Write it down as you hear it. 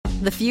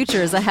The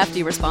future is a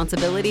hefty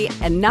responsibility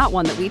and not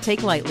one that we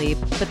take lightly,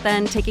 but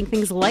then taking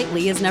things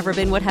lightly has never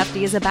been what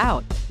Hefty is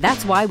about.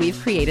 That's why we've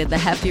created the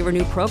Hefty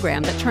Renew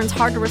program that turns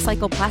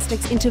hard-to-recycle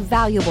plastics into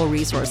valuable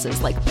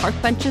resources like park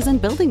benches and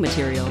building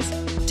materials.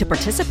 To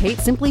participate,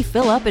 simply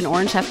fill up an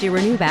orange Hefty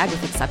Renew bag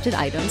with accepted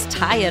items,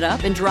 tie it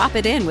up, and drop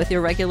it in with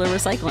your regular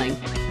recycling.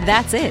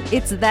 That's it.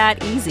 It's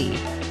that easy.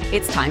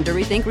 It's time to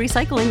rethink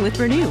recycling with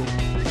Renew.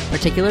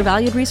 Particular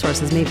valued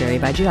resources may vary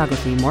by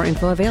geography. More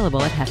info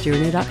available at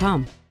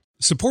heftyrenew.com.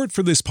 Support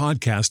for this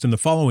podcast and the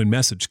following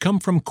message come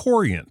from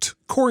Corient.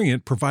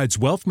 Corient provides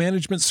wealth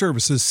management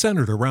services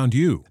centered around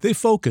you. They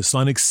focus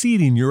on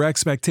exceeding your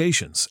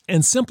expectations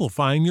and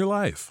simplifying your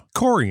life.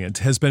 Corient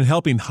has been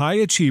helping high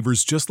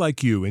achievers just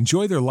like you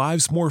enjoy their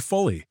lives more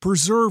fully,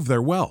 preserve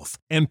their wealth,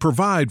 and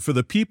provide for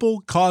the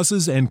people,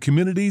 causes, and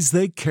communities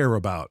they care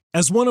about.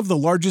 As one of the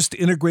largest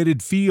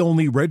integrated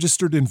fee-only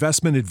registered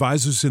investment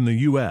advisors in the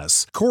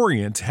U.S.,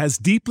 Corient has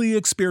deeply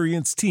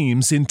experienced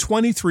teams in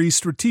 23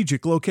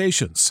 strategic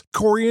locations.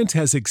 Corient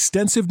has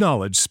extensive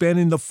knowledge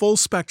spanning the full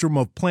spectrum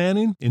of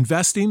planning,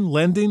 investing,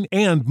 lending,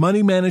 and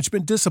money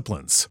management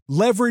disciplines.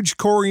 Leverage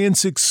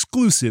Corient's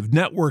exclusive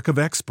network of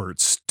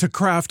experts to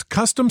craft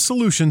custom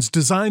solutions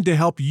designed to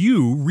help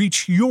you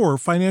reach your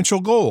financial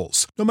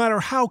goals, no matter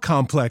how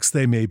complex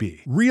they may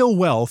be. Real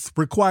wealth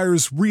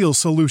requires real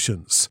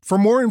solutions. For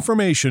more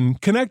information,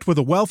 connect with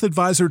a wealth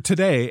advisor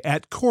today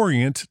at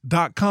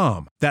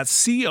Corient.com.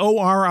 That's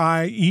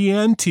Corient.com.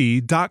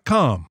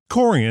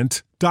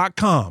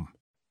 Corient.com.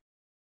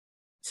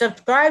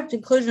 Subscribe to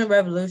Inclusion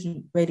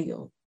Revolution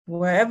Radio,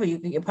 wherever you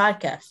get your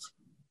podcasts.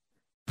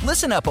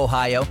 Listen up,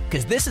 Ohio,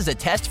 because this is a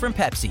test from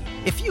Pepsi.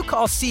 If you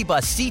call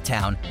C-Bus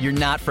C-Town, you're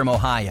not from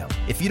Ohio.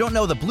 If you don't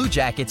know the Blue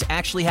Jackets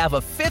actually have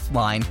a fifth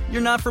line,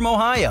 you're not from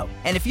Ohio.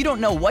 And if you don't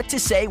know what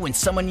to say when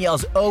someone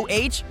yells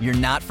OH, you're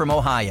not from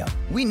Ohio.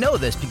 We know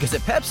this because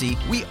at Pepsi,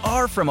 we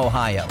are from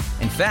Ohio.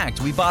 In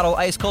fact, we bottle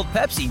ice-cold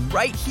Pepsi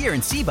right here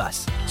in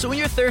C-Bus. So when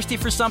you're thirsty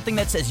for something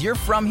that says you're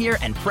from here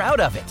and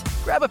proud of it,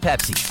 grab a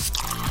Pepsi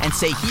and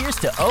say here's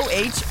to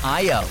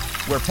OHIO,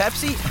 where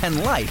Pepsi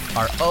and life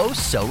are oh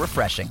so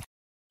refreshing.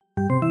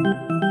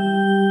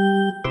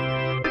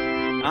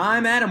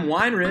 I'm Adam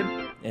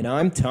Weinrib. And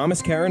I'm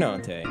Thomas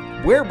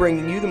Carinante. We're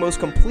bringing you the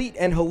most complete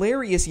and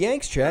hilarious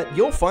Yanks chat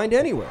you'll find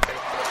anywhere.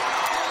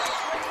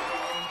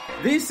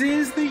 This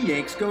is the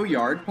Yanks Go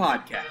Yard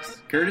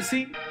podcast,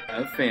 courtesy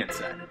of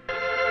Fansided.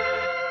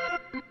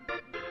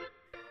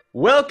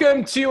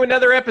 Welcome to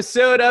another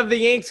episode of the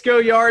Yanks Go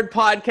Yard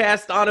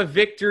podcast on a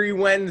Victory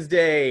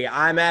Wednesday.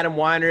 I'm Adam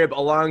Weinrib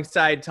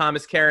alongside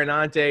Thomas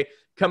Carinante,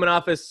 coming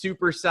off a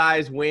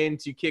supersized win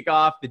to kick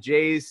off the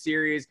Jays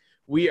series.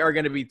 We are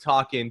going to be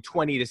talking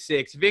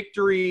 20-6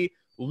 victory,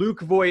 Luke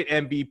Voit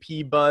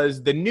MVP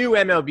buzz, the new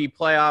MLB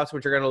playoffs,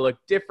 which are going to look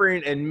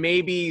different and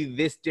maybe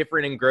this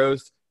different and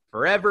gross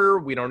forever.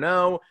 We don't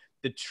know.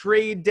 The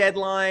trade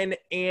deadline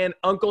and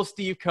Uncle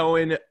Steve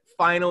Cohen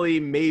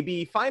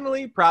probably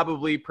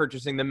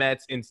purchasing the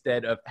Mets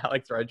instead of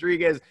Alex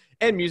Rodriguez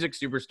and music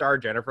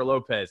superstar Jennifer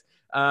Lopez.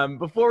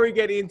 Before we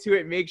get into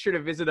it, make sure to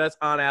visit us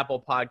on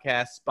Apple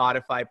Podcasts,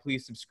 Spotify.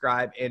 Please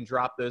subscribe and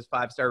drop those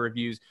 5-star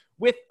reviews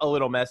with a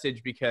little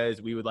message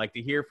because we would like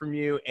to hear from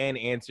you and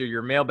answer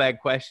your mailbag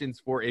questions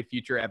for a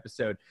future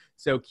episode.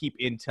 So keep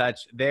in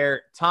touch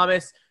there.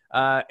 Thomas,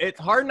 it's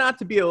hard not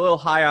to be a little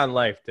high on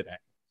life today.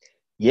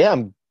 Yeah,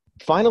 I'm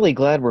finally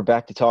glad we're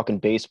back to talking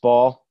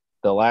baseball.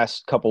 The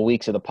last couple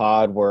weeks of the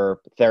pod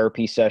were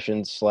therapy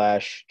sessions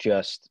 /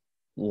 just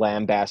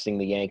lambasting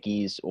the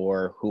Yankees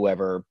or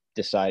whoever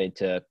decided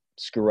to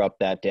screw up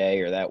that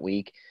day or that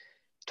week.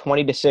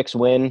 20-6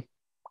 win,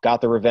 got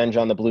the revenge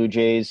on the Blue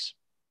Jays.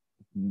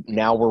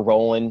 Now we're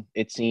rolling,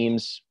 it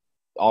seems.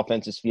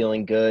 Offense is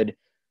feeling good.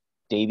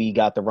 Davey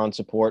got the run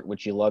support,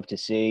 which you love to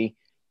see.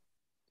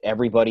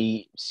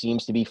 Everybody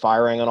seems to be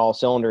firing on all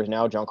cylinders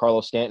now.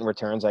 Giancarlo Stanton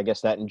returns. I guess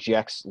that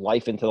injects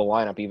life into the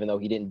lineup, even though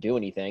he didn't do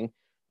anything.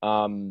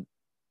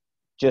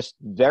 Just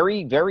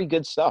very, very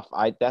good stuff.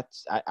 I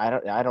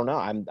don't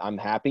know. I'm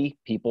happy.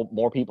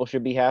 More people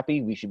should be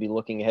happy. We should be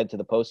looking ahead to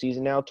the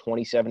postseason now.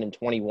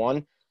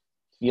 27-21,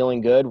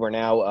 feeling good. We're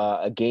now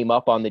a game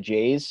up on the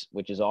Jays,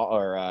 which is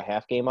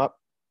half game up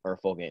or a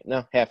full game.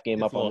 No, half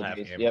game up on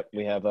the Jays. Yep,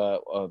 we have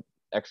a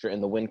extra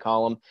in the win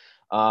column.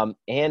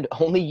 And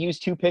only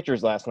used 2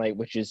 pitchers last night,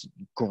 which is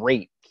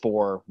great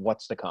for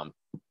what's to come.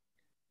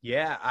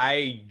 Yeah,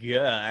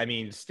 I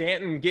mean,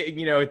 Stanton,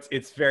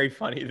 it's very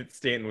funny that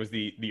Stanton was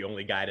the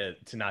only guy to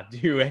not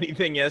do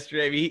anything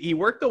yesterday. He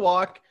worked the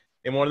walk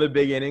in one of the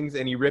big innings,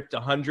 and he ripped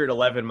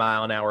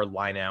 111-mile-an-hour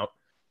line out.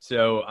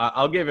 So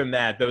I'll give him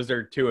that. Those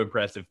are 2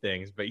 impressive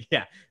things. But,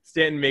 yeah,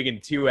 Stanton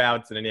making 2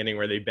 outs in an inning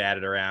where they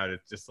batted around,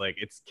 it's just like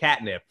it's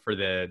catnip for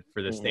the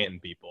Stanton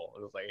people.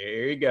 It was like,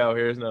 here you go,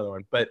 here's another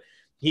one. But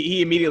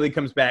he immediately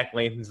comes back,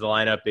 lengthens the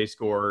lineup. They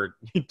score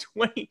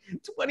 20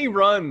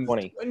 runs,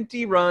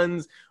 20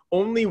 runs,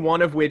 only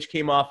one of which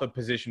came off a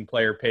position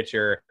player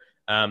pitcher.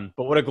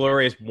 But what a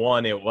glorious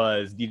one it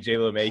was. DJ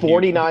LeMahieu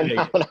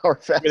 49-mile-an-hour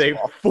fastball.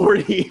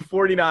 With a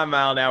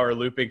 49-mile-an-hour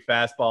looping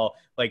fastball,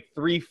 like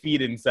 3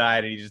 feet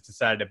inside, and he just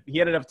decided he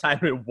had enough time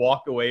to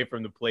walk away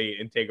from the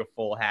plate and take a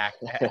full hack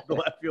at the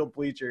left field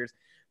bleachers.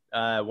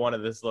 One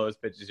of the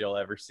slowest pitches you'll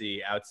ever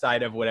see,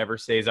 outside of whatever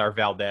Cesar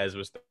Valdez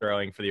was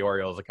throwing for the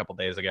Orioles a couple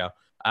days ago.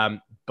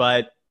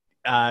 But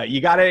you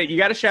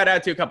gotta shout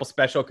out to a couple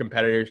special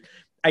competitors.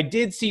 I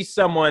did see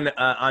someone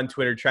on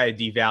Twitter try to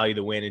devalue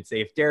the win and say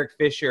if Derek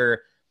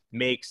Fisher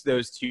makes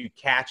those 2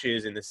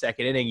 catches in the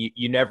second inning,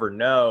 you never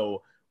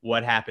know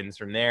what happens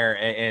from there.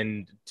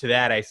 And to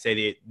that, I say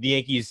the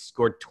Yankees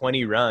scored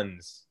 20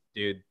 runs,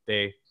 dude.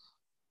 They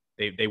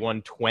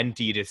won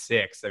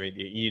 20-6. I mean,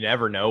 you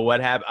never know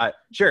what happened.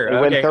 Sure, they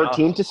win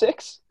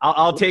 13-6.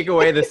 I'll take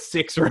away the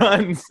 6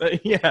 runs.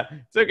 Yeah,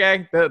 it's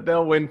okay.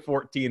 They'll win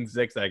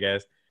 14-6, I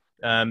guess.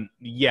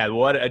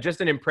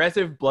 Just an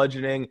impressive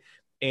bludgeoning.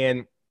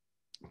 And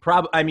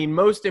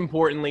most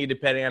importantly,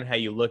 depending on how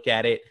you look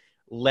at it,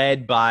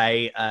 led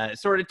by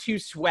sort of 2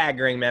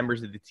 swaggering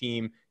members of the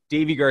team.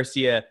 Deivi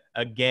Garcia,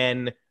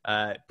 again,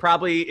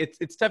 probably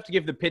it's tough to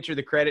give the pitcher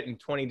the credit in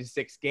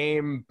 20-6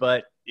 game,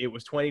 but it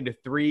was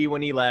 20-3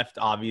 when he left.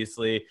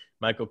 Obviously,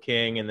 Michael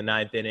King in the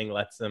 9th inning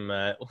lets them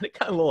kind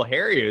of a little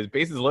hairy. It was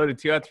bases loaded,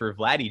 2 outs for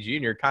Vladdy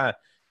Jr. It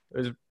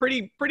was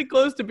pretty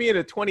close to being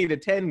a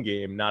 20-10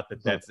 game. Not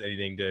that that's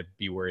anything to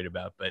be worried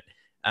about, but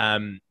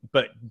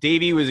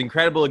Deivi was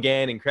incredible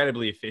again,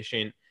 incredibly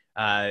efficient.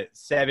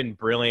 7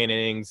 brilliant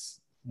innings.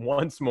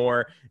 Once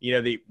more,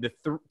 the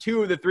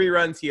 2 of the 3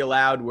 runs he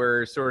allowed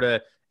were sort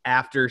of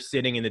after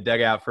sitting in the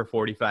dugout for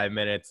 45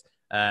 minutes.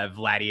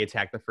 Vladdy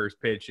attacked the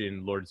first pitch,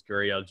 and Lourdes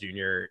Gurriel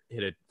Jr.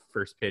 hit a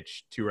first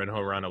pitch 2-run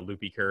home run, a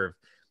loopy curve.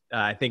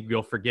 I think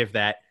we'll forgive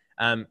that.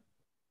 And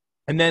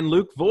then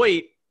Luke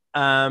Voit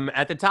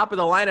at the top of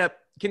the lineup.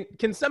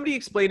 Can somebody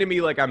explain to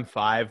me, like I'm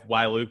 5,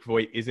 why Luke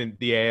Voit isn't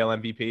the AL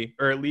MVP,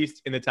 or at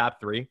least in the top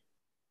 3?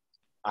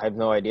 I have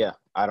no idea.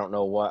 I don't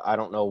know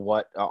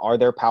what are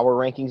there power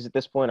rankings at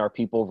this point? Are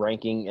people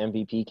ranking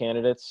MVP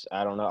candidates?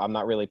 I don't know. I'm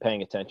not really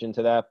paying attention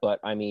to that, but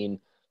I mean,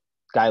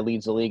 guy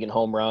leads the league in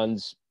home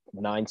runs,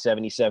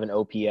 977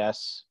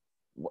 OPS,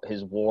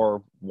 his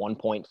WAR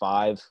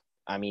 1.5.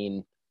 I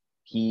mean,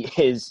 he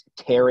is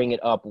tearing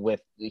it up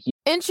with.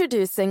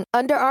 Introducing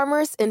Under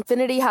Armour's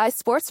Infinity High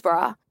Sports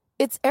Bra.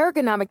 Its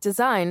ergonomic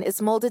design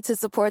is molded to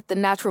support the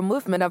natural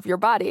movement of your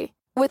body.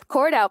 With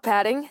cord-out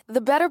padding,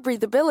 the better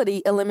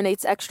breathability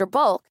eliminates extra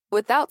bulk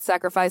without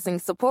sacrificing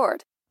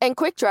support. And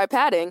quick-dry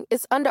padding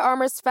is Under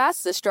Armour's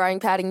fastest-drying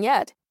padding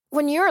yet.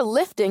 When you're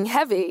lifting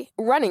heavy,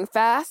 running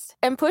fast,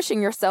 and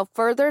pushing yourself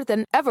further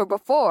than ever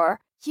before,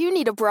 you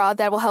need a bra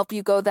that will help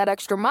you go that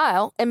extra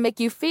mile and make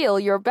you feel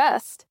your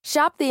best.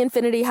 Shop the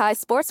Infinity High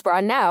Sports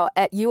Bra now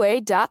at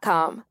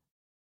UA.com.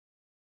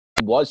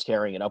 He was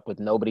tearing it up with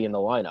nobody in the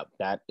lineup.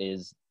 That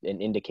is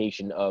an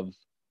indication of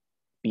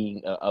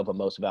being of a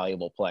most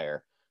valuable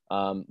player.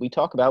 We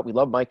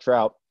love Mike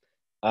Trout.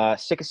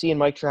 Sick of seeing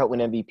Mike Trout win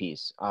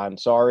MVPs. I'm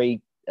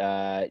sorry.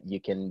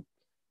 You can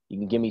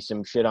give me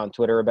some shit on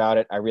Twitter about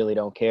it. I really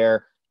don't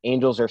care.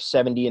 Angels are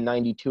 70 and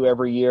 92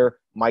 every year.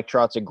 Mike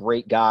Trout's a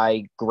great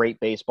guy, great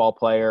baseball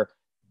player.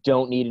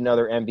 Don't need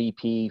another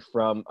MVP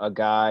from a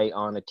guy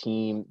on a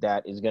team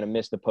that is going to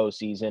miss the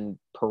postseason,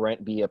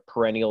 be a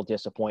perennial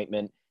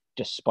disappointment,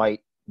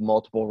 despite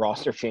multiple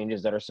roster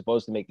changes that are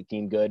supposed to make the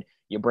team good.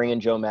 You bring in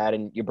Joe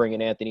Madden, you bring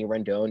in Anthony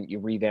Rendon, you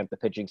revamp the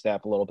pitching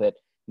staff a little bit.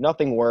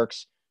 Nothing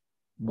works.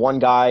 One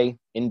guy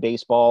in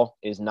baseball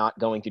is not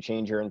going to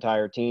change your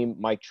entire team.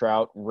 Mike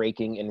Trout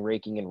raking and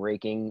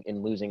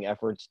losing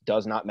efforts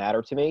does not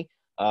matter to me.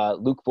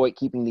 Luke Voit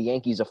keeping the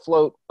Yankees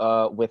afloat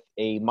with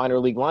a minor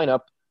league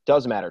lineup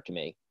does matter to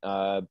me.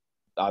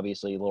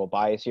 Obviously a little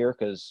bias here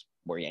because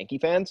we're Yankee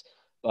fans,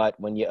 but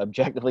when you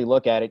objectively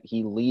look at it,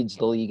 he leads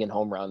the league in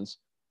home runs.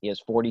 He has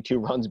 42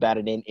 runs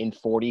batted in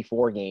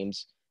 44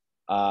 games,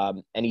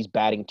 and he's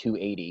batting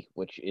 .280,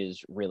 which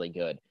is really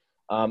good.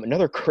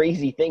 Another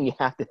crazy thing you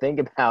have to think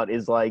about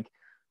is, like,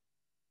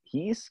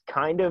 he's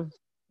kind of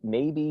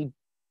maybe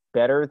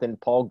better than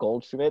Paul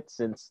Goldschmidt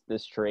since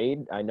this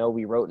trade. I know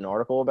we wrote an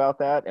article about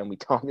that, and we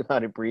talked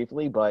about it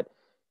briefly, but,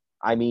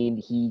 I mean,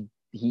 he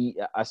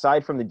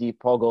aside from the deep,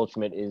 Paul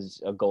Goldschmidt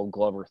is a Gold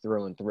Glover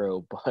through and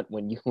through, but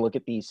when you look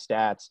at these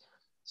stats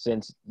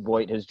since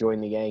Voit has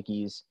joined the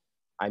Yankees,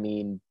 I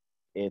mean,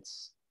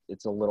 it's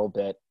a little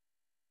bit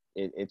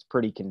it's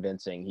pretty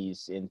convincing.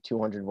 He's in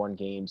 201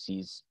 games.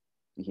 He's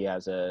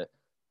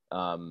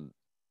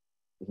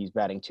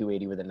batting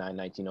 .280 with a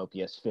 919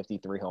 OPS,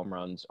 53 home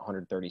runs,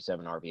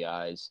 137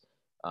 RBIs.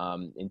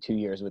 In 2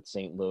 years with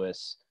St.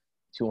 Louis,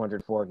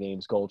 204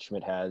 games.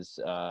 Goldschmidt has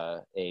a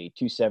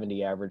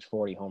 270 average,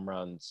 40 home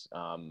runs,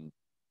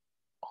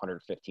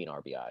 115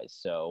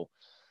 RBIs. So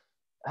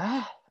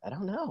I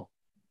don't know.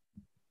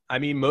 I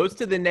mean,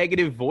 most of the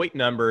negative Voit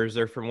numbers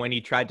are from when he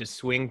tried to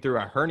swing through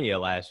a hernia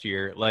last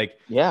year. Like,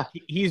 yeah,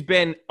 he's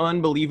been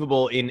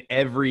unbelievable in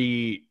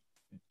every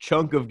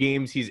chunk of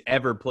games he's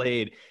ever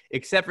played,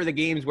 except for the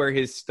games where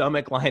his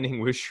stomach lining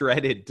was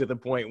shredded to the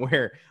point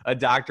where a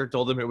doctor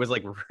told him it was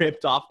like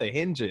ripped off the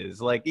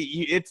hinges. Like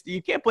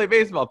you can't play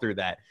baseball through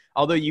that.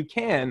 Although you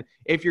can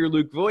if you're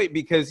Luke Voit,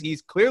 because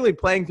he's clearly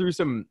playing through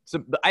some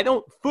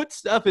foot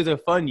stuff is a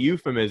fun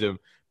euphemism,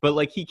 but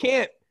like he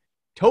can't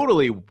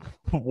totally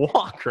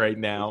walk right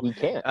now. He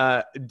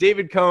can't.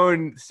 David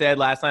Cohn said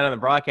last night on the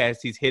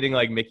broadcast he's hitting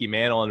like Mickey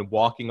Mantle and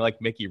walking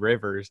like Mickey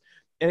Rivers.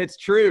 And it's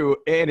true.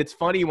 And it's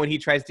funny when he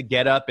tries to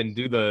get up and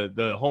do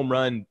the home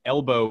run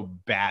elbow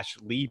bash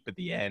leap at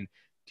the end,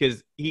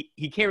 because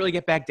he can't really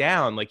get back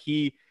down. Like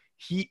he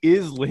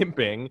is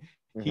limping.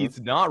 Mm-hmm.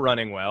 He's not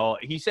running well.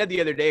 He said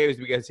the other day it was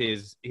because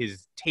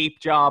his tape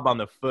job on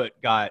the foot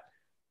got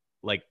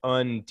like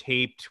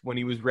untaped when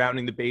he was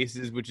rounding the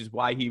bases, which is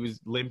why he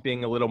was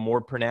limping a little more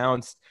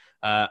pronounced.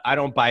 I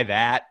don't buy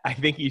that. I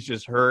think he's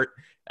just hurt,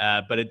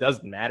 but it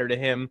doesn't matter to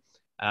him.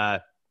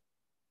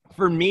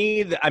 For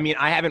me,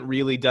 I haven't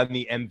really done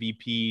the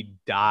MVP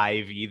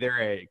dive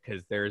either,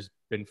 because there's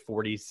been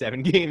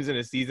 47 games in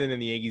a season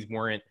and the Yankees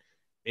weren't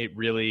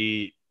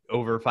really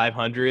over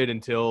 500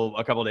 until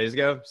a couple of days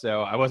ago.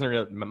 So I wasn't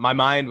really, my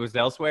mind was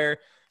elsewhere,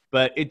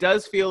 but it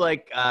does feel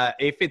like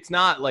if it's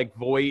not like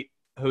Voit,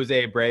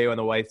 Jose Abreu on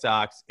the White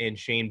Sox, and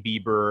Shane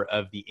Bieber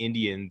of the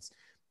Indians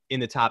in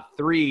the top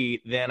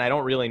three, then I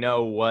don't really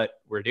know what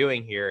we're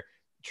doing here.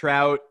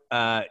 Trout,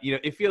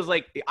 it feels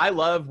like I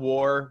love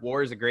WAR.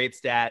 WAR is a great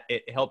stat.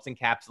 It helps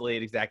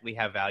encapsulate exactly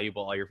how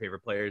valuable all your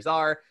favorite players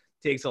are,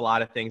 takes a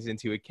lot of things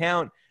into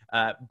account.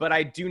 But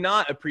I do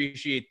not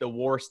appreciate the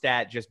WAR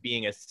stat just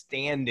being a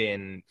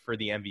stand-in for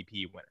the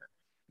MVP winner,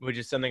 which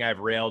is something I've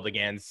railed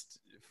against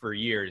for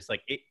years.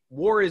 Like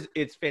WAR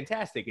it's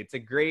fantastic. It's a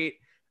great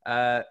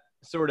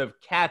sort of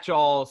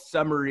catch-all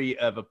summary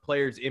of a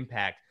player's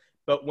impact.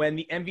 But when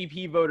the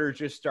MVP voters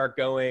just start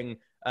going,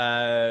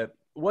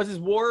 was his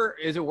WAR,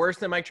 is it worse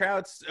than Mike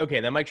Trout's?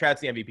 Okay, then Mike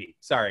Trout's the MVP.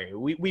 Sorry,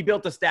 we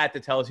built a stat to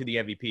tell us who the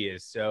MVP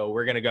is, so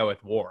we're going to go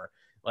with WAR.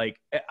 Like,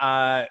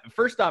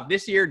 first off,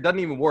 this year doesn't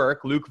even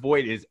work. Luke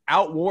Voit is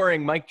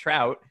out-warring Mike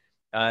Trout.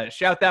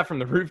 Shout that from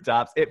the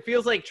rooftops. It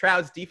feels like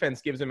Trout's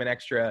defense gives him an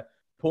extra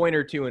point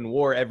or two in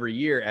WAR every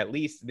year, at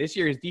least. This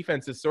year, his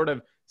defense is sort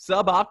of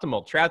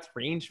suboptimal. Trout's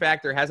range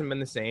factor hasn't been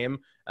the same.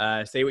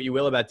 Say what you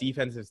will about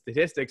defensive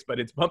statistics, but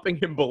it's bumping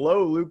him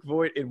below Luke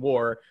Voit in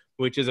WAR,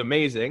 which is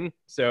amazing.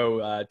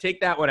 So take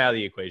that one out of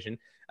the equation.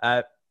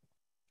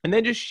 And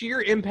then just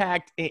sheer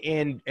impact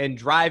and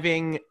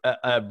driving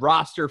a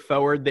roster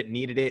forward that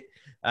needed it.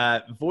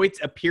 Voigt's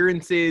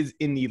appearances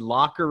in the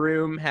locker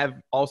room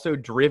have also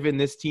driven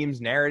this team's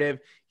narrative.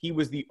 He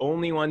was the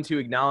only one to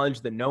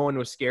acknowledge that no one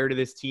was scared of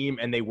this team,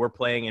 and they were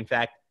playing, in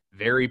fact,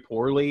 very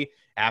poorly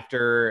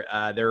after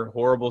their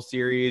horrible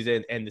series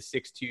and the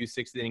 6-2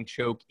 sixth inning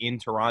choke in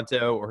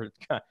Toronto, or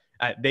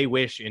they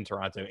wish in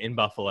Toronto, in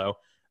Buffalo.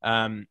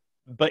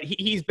 But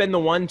he's been the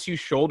one to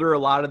shoulder a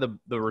lot of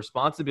the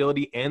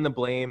responsibility and the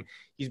blame.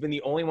 He's been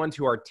the only one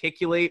to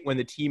articulate when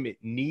the team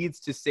needs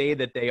to say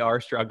that they are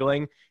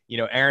struggling.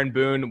 Aaron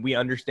Boone, we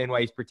understand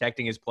why he's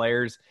protecting his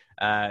players.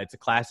 It's a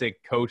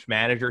classic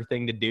coach-manager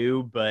thing to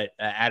do. But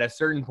at a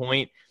certain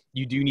point,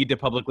 you do need to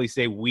publicly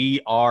say, we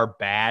are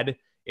bad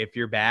if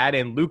you're bad.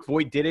 And Luke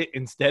Voit did it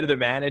instead of the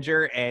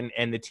manager,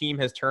 and the team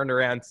has turned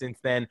around since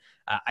then.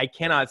 I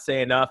cannot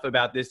say enough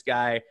about this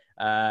guy.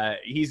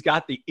 He's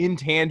got the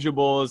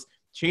intangibles,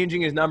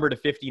 changing his number to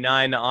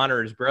 59 to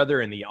honor his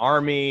brother in the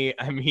Army.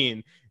 I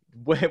mean,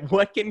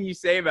 what can you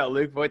say about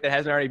Luke Voit that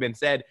hasn't already been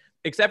said,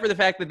 except for the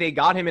fact that they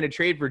got him in a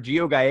trade for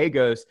Gio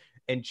Gallegos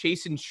and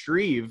Chasen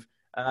Shreve.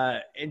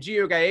 And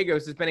Gio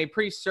Gallegos has been a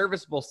pretty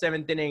serviceable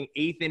 7th inning,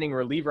 8th inning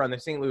reliever on the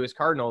St. Louis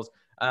Cardinals.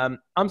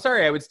 I'm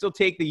sorry, I would still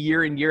take the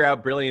year in, year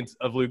out brilliance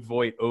of Luke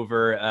Voit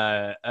over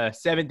a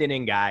 7th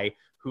inning guy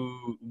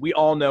who we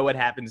all know what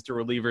happens to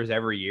relievers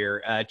every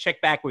year. Check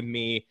back with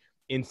me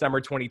in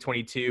summer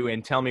 2022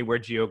 and tell me where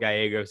Gio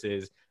Gallegos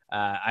is.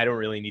 I don't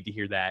really need to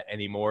hear that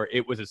anymore.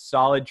 It was a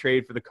solid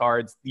trade for the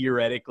Cards,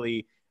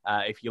 theoretically,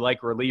 if you like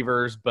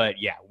relievers.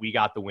 But, yeah, we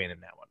got the win in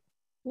that one.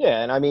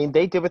 Yeah, and I mean,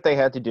 they did what they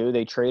had to do.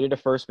 They traded a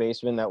first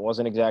baseman that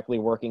wasn't exactly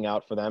working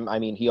out for them. I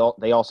mean,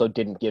 they also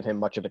didn't give him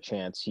much of a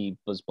chance. He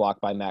was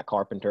blocked by Matt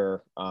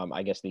Carpenter,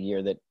 I guess the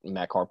year that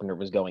Matt Carpenter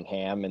was going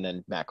ham, and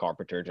then Matt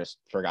Carpenter just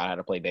forgot how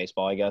to play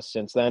baseball, I guess,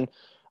 since then.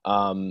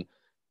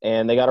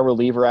 And they got a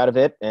reliever out of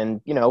it. And,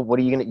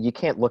 you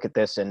can't look at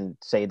this and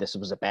say this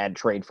was a bad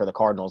trade for the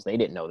Cardinals. They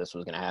didn't know this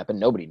was going to happen.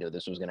 Nobody knew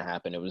this was going to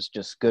happen. It was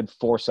just good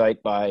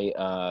foresight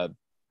by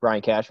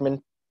Brian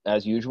Cashman,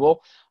 as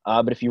usual.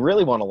 But if you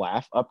really want to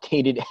laugh,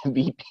 updated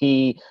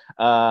MVP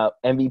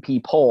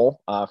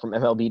poll from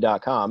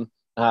MLB.com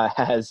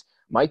has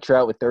Mike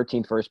Trout with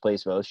 13 first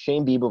place votes,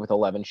 Shane Bieber with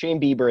 11.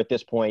 Shane Bieber at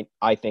this point,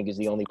 I think, is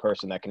the only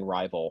person that can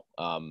rival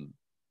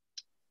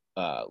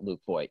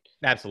Luke Voit.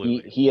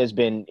 Absolutely. He has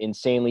been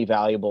insanely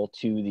valuable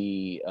to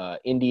the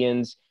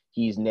Indians.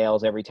 He's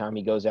nails every time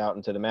he goes out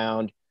into the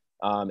mound.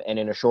 And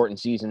in a shortened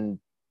season,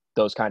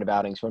 those kind of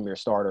outings from your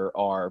starter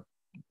are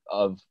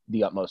of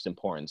the utmost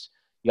importance.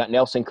 You got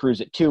Nelson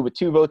Cruz at 2 with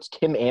 2 votes,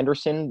 Tim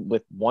Anderson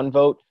with 1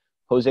 vote,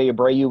 Jose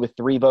Abreu with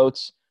 3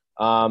 votes,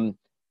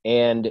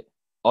 and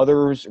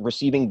others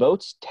receiving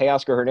votes,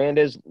 Teoscar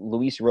Hernandez,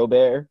 Luis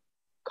Robert,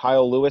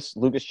 Kyle Lewis,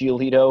 Lucas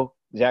Giolito,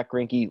 Zach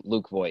Greinke,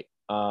 Luke Voit.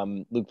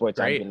 Luke Voigt's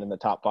already been in the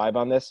top 5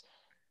 on this.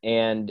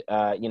 And,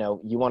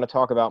 you want to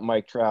talk about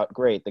Mike Trout,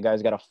 great. The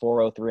guy's got a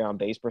 .403 on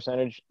base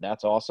percentage.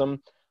 That's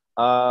awesome.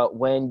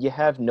 When you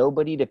have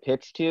nobody to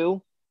pitch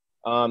to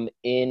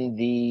in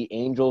the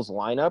Angels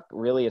lineup,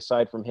 really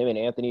aside from him and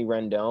Anthony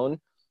Rendon,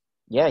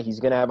 yeah, he's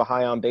going to have a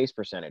high on base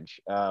percentage.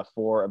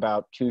 For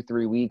about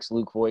 2-3 weeks,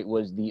 Luke Voit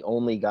was the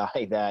only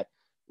guy that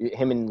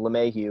him and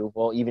LeMahieu,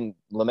 well, even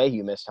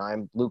LeMahieu missed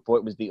time. Luke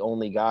Voit was the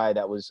only guy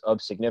that was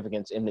of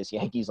significance in this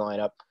Yankees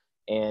lineup.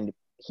 And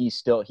he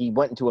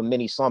went into a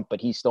mini slump, but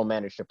he still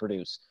managed to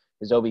produce.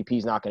 His OBP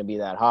is not going to be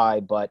that high,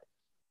 but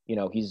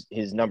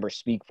his numbers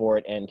speak for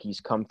it, and he's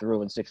come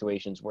through in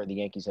situations where the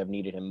Yankees have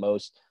needed him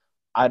most.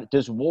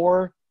 Does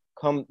WAR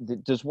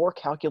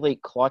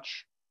calculate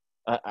clutch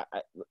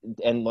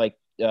and what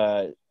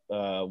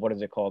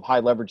is it called? High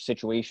leverage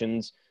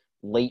situations,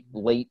 late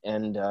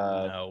and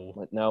no.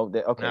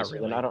 Okay, not so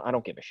really. then I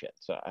don't give a shit.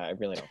 So I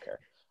really don't care.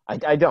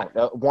 I don't.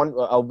 A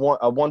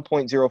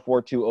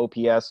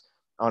 1.042 OPS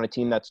on a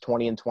team that's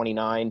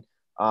 20-29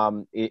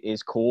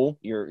 is cool.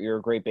 You're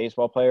a great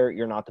baseball player.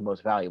 You're not the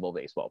most valuable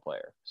baseball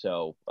player.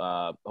 So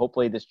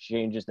hopefully this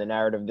changes the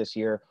narrative this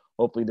year.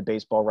 Hopefully the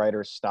baseball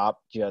writers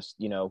stop just,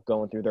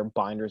 going through their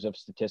binders of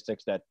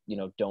statistics that,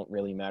 don't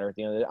really matter at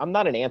the end of the day. I'm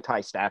not an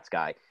anti-stats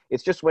guy.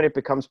 It's just when it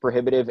becomes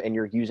prohibitive and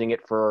you're using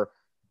it for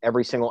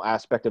every single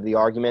aspect of the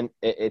argument,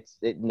 it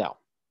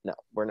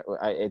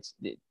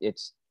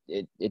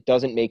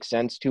doesn't make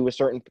sense to a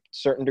certain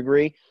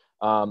degree.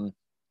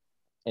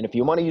 And if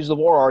you want to use the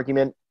WAR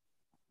argument,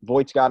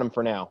 Voigt's got him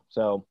for now.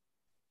 So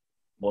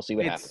we'll see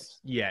what happens.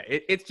 Yeah,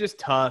 it's just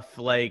tough.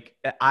 Like,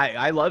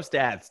 I love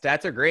stats.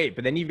 Stats are great,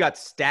 but then you've got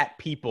stat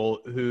people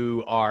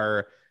who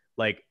are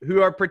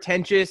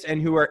pretentious and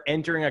who are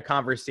entering a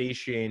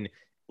conversation,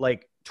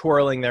 like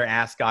twirling their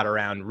ascot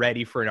around,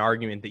 ready for an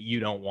argument that you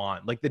don't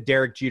want. Like the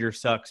Derek Jeter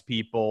sucks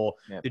people,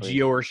 the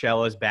Gio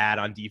Urshela is bad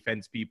on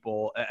defense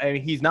people. I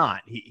mean, he's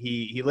not.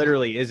 He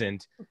literally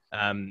isn't.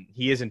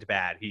 He isn't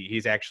bad.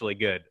 He's actually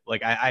good.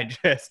 Like I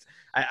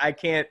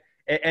can't.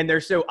 And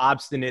they're so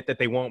obstinate that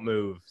they won't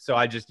move.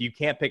 So you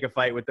can't pick a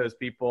fight with those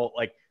people.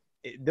 Like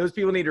those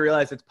people need to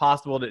realize it's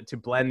possible to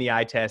blend the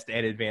eye test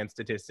and advanced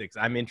statistics.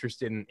 I'm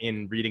interested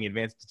in reading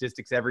advanced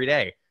statistics every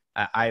day.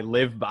 I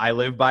live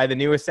by the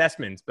new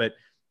assessments, but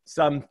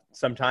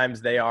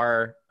sometimes they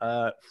are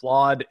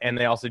flawed, and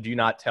they also do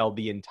not tell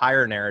the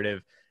entire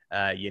narrative.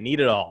 You need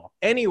it all.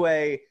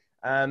 Anyway,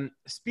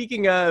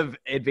 speaking of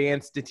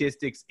advanced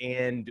statistics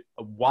and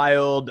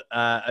wild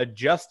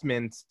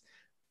adjustments,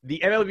 the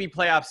MLB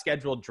playoff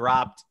schedule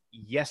dropped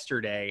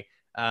yesterday.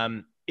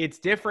 It's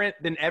different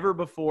than ever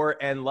before,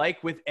 and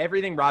like with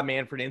everything Rob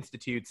Manfred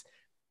institutes,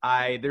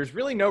 there's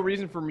really no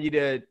reason for me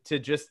to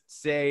just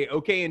say,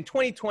 okay, in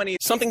 2020.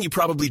 Something you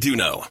probably do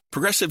know.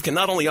 Progressive can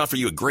not only offer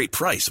you a great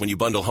price when you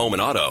bundle home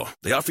and auto,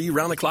 they offer you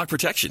round-the-clock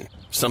protection.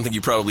 Something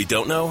you probably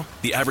don't know,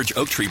 the average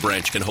oak tree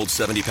branch can hold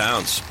 70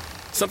 pounds.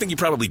 Something you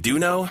probably do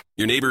know,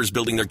 your neighbor is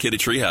building their kid a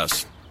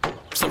treehouse.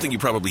 Something you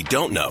probably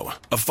don't know,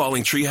 a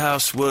falling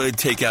treehouse would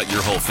take out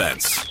your whole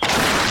fence.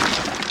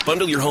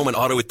 Bundle your home and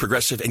auto with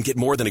Progressive and get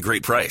more than a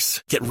great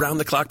price. Get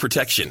round-the-clock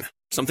protection.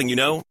 Something you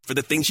know for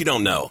the things you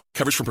don't know.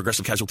 Coverage from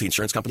Progressive Casualty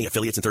Insurance Company,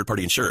 affiliates, and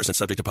third-party insurers, and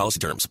subject to policy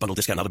terms. Bundle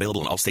discount not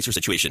available in all states or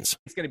situations.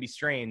 It's going to be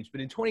strange, but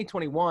in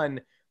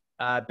 2021,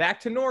 back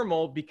to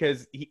normal,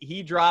 because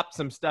he dropped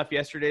some stuff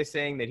yesterday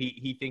saying that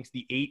he thinks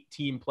the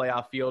 8-team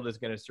playoff field is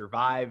going to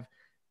survive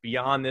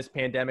beyond this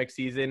pandemic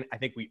season. I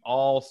think we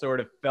all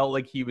sort of felt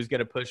like he was going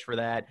to push for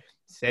that.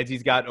 Says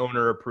he's got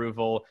owner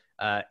approval.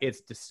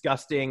 It's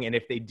disgusting, and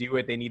if they do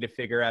it, they need to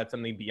figure out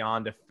something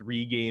beyond a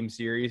 3-game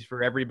series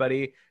for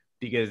everybody,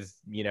 because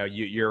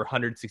your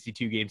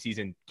 162-game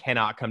season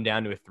cannot come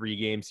down to a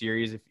 3-game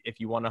series if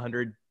you won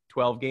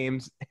 112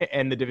 games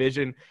and the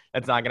division.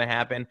 That's not going to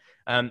happen.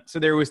 So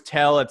there was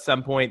tell at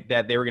some point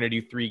that they were going to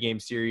do 3-game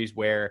series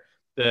where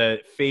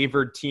the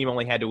favored team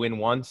only had to win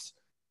once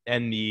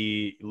and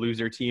the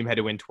loser team had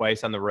to win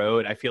twice on the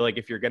road. I feel like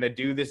if you're going to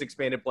do this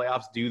expanded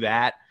playoffs, do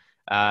that,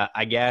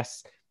 I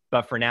guess.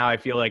 But for now, I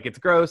feel like it's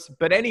gross.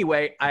 But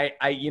anyway,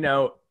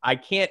 I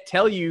can't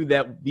tell you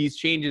that these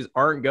changes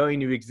aren't going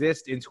to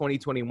exist in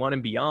 2021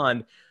 and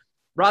beyond.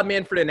 Rob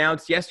Manfred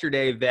announced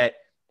yesterday that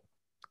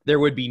there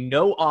would be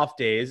no off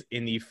days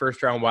in the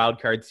first-round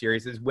wildcard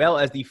series, as well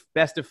as the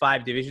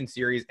best-of-5 division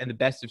series and the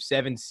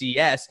best-of-7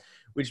 CS,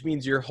 which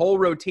means your whole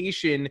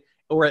rotation,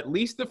 or at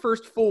least the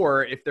first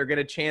 4, if they're going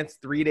to chance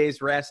 3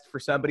 days rest for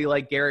somebody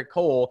like Garrett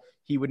Cole,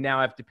 he would now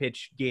have to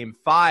pitch game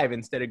 5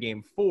 instead of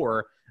game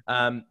 4.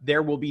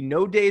 There will be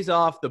no days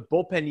off. The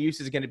bullpen use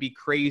is going to be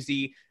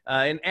crazy.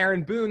 And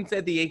Aaron Boone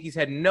said the Yankees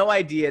had no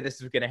idea this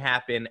was going to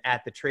happen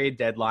at the trade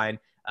deadline.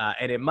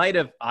 And it might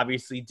have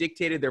obviously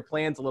dictated their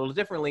plans a little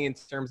differently in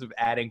terms of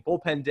adding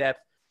bullpen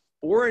depth.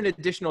 or an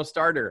additional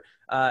starter.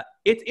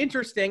 It's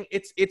interesting.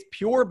 It's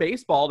pure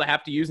baseball to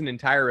have to use an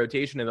entire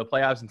rotation in the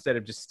playoffs instead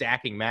of just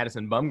stacking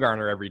Madison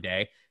Bumgarner every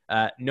day.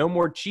 No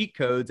more cheat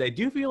codes. I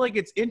do feel like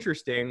it's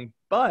interesting,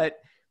 but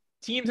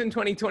teams in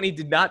 2020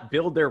 did not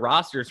build their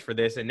rosters for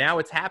this, and now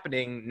it's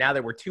happening now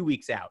that we're 2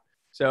 weeks out.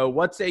 So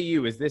what say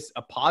you? Is this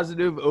a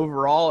positive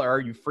overall, or are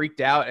you freaked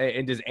out?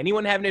 And does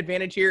anyone have an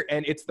advantage here?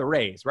 And it's the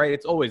Rays, right?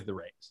 It's always the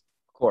Rays.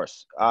 Of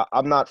course.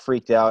 I'm not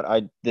freaked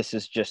out. This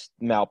is just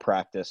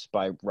malpractice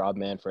by Rob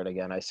Manfred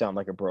again. I sound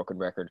like a broken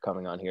record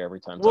coming on here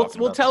every time.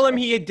 We'll tell him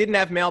he didn't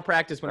have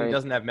malpractice when he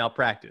doesn't have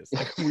malpractice.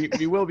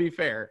 we will be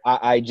fair.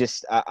 I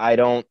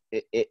don't.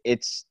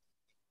 It's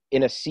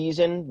in a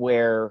season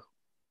where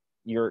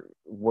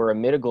we're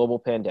amid a global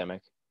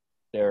pandemic.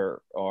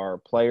 There are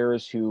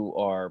players who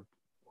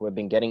have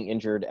been getting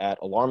injured at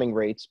alarming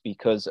rates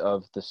because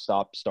of the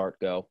stop, start,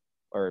 go,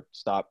 or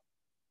stop,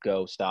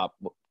 go, stop,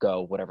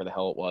 go, whatever the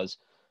hell it was.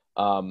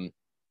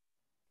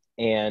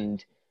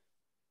 And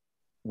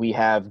we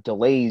have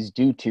delays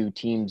due to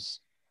teams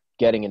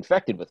getting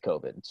infected with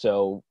COVID.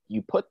 So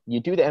you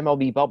do the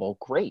MLB bubble,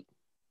 great.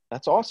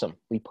 That's awesome.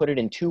 We put it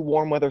in 2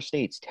 warm weather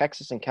states,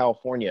 Texas and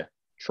California.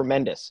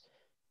 Tremendous.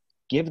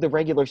 Give the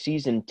regular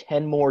season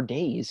 10 more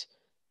days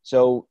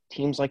so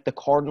teams like the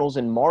Cardinals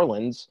and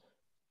Marlins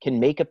can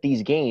make up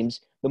these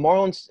games. The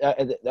Marlins,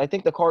 I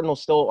think the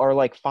Cardinals still are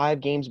like 5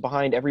 games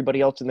behind everybody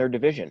else in their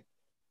division.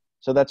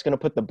 So that's going to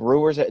put the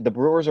Brewers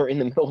are in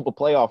the middle of a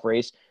playoff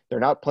race. They're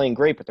not playing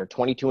great, but they're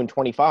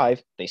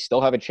 22-25. They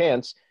still have a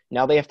chance.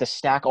 Now they have to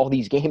stack all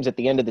these games at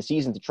the end of the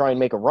season to try and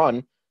make a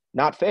run.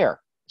 Not fair.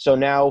 So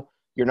now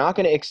you're not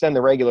going to extend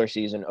the regular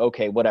season.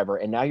 Okay, whatever.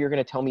 And now you're going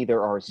to tell me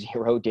there are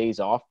 0 days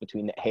off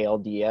between the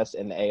ALDS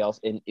and the AL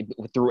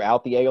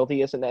throughout the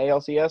ALDS and the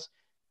ALCS,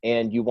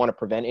 and you want to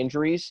prevent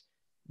injuries.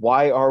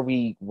 Why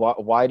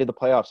do the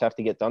playoffs have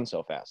to get done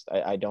so fast?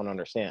 I don't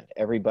understand.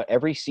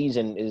 Every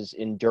season is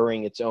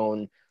enduring its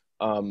own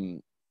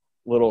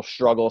little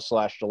struggle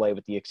 / delay,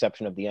 with the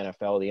exception of the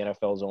NFL. The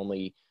NFL's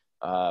only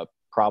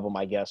problem,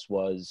 I guess,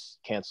 was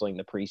canceling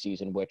the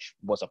preseason, which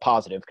was a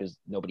positive because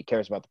nobody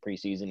cares about the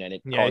preseason, and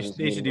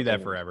they should do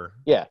that forever.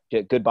 Yeah,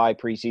 goodbye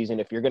preseason.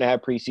 If you're going to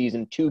have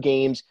preseason, 2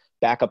 games,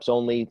 backups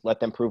only, let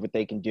them prove what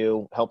they can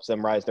do, helps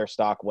them rise their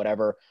stock,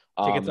 whatever.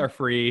 Tickets are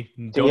free.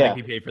 Don't make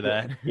me pay for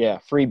that. Yeah,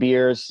 free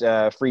beers,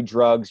 free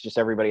drugs, just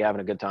everybody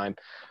having a good time.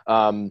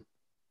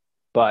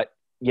 But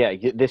yeah,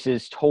 this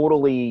is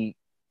totally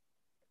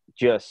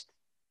just,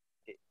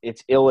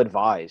 it's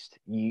ill-advised.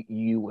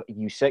 You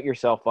set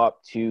yourself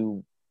up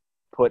to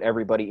put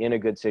everybody in a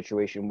good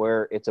situation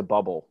where it's a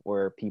bubble,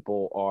 where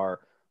people are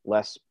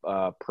less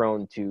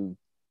prone to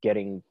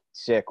getting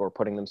sick or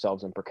putting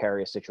themselves in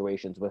precarious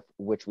situations, with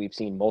which we've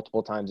seen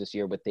multiple times this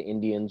year with the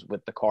Indians,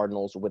 with the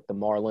Cardinals, with the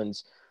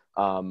Marlins.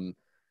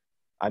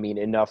 I mean,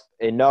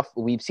 enough.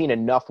 We've seen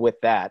enough with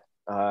that.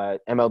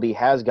 MLB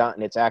has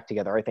gotten its act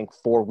together. I think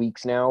 4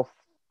 weeks now,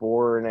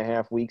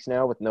 4.5 weeks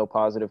now, with no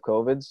positive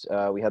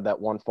COVIDs. We had that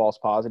one false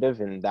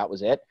positive, and that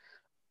was it.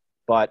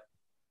 But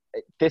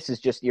this is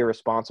just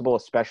irresponsible,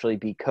 especially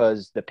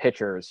because the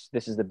pitchers,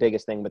 this is the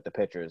biggest thing with the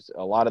pitchers.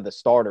 A lot of the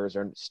starters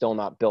are still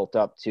not built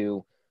up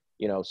to,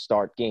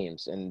 start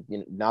games, and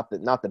not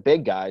the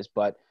big guys,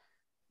 but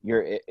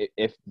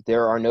if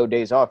there are no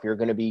days off, you're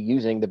going to be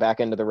using the back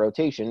end of the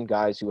rotation,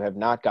 guys who have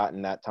not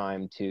gotten that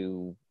time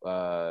to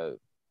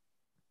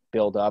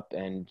build up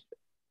and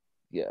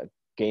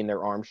gain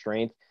their arm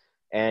strength.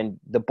 And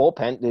the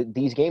bullpen,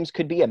 these games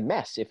could be a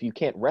mess if you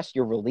can't rest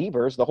your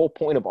relievers. The whole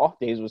point of off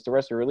days was to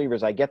rest your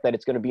relievers. I get that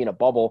it's going to be in a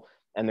bubble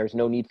and there's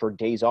no need for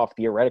days off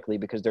theoretically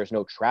because there's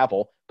no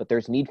travel, but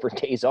there's need for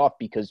days off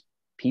because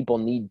people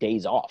need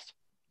days off.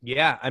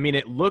 Yeah, I mean,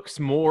 it looks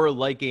more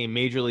like a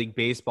Major League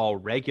Baseball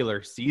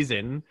regular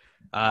season,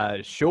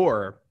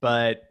 sure,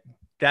 but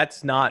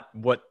that's not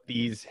what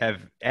these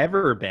have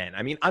ever been.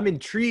 I mean, I am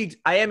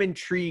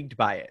intrigued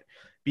by it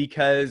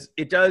because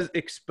it does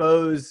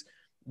expose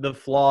the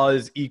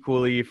flaws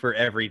equally for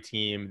every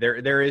team.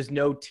 There is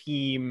no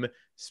team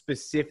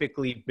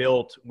specifically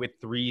built with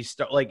 3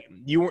 stars. Like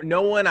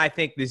no one, I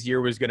think, this year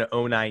was going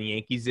to 09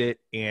 Yankees it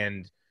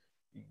and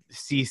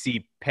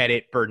CC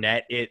Pettit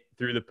Burnett it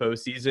through the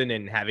postseason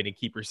and having to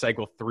keep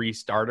recycle 3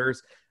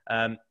 starters.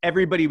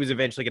 Everybody was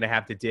eventually going to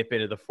have to dip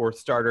into the 4th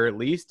starter at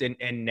least.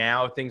 And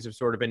now things have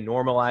sort of been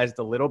normalized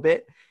a little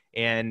bit.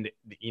 And,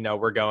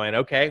 we're going,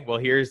 okay, well,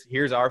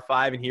 here's our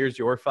 5 and here's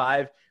your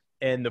 5.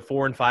 And the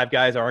 4 and 5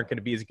 guys aren't going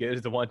to be as good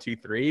as the 1, 2,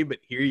 3, but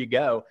here you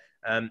go.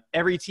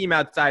 Every team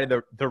outside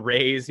of the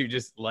Rays, who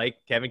just, like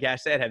Kevin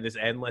Cash said, had this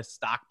endless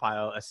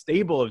stockpile, a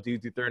stable of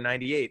dudes who throw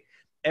 98.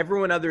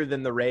 Everyone other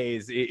than the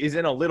Rays is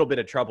in a little bit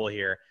of trouble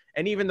here.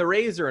 And even the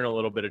Rays are in a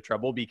little bit of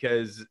trouble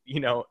because,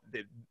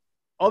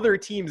 other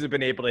teams have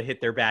been able to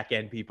hit their back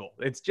end people.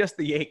 It's just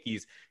the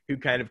Yankees who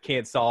kind of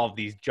can't solve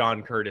these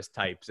John Curtis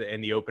types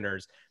and the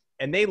openers.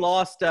 And they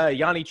lost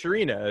Yanni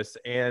Chirinos,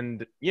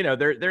 and,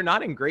 they're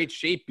not in great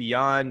shape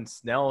beyond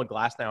Snell,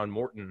 Glasnow, and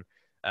Morton.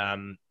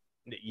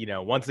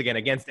 Once again,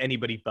 against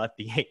anybody but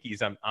the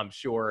Yankees, I'm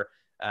sure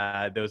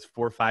those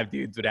 4 or 5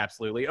 dudes would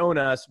absolutely own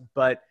us.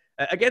 But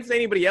Against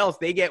anybody else,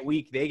 they get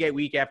weak. They get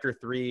weak after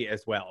 3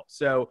 as well.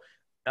 So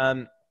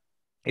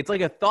it's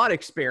like a thought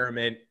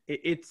experiment.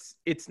 It's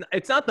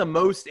not the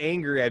most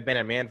angry I've been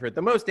at Manfred.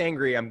 The most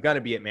angry I'm going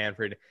to be at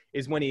Manfred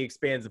is when he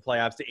expands the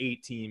playoffs to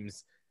 8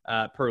 teams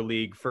per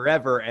league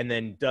forever and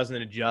then doesn't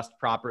adjust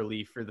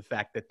properly for the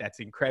fact that that's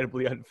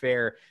incredibly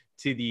unfair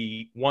to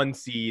the 1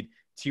 seed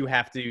to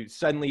have to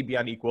suddenly be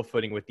on equal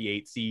footing with the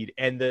 8 seed.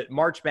 And the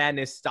March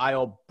Madness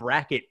style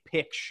bracket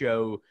pick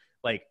show,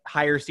 like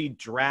higher seed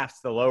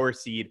drafts the lower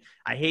seed.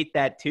 I hate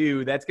that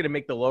too. That's going to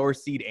make the lower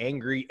seed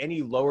angry.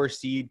 Any lower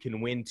seed can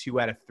win 2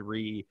 out of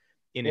 3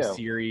 in a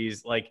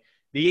series. Like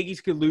the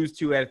Yankees could lose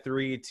 2 out of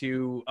 3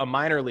 to a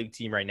minor league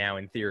team right now,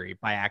 in theory,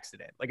 by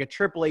accident. Like a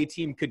AAA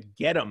team could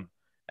get them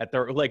at the,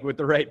 like with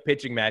the right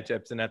pitching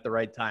matchups and at the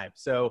right time.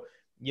 So,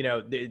 you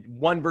know, the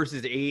 1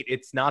 versus 8,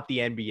 it's not the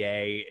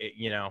NBA.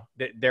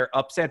 Their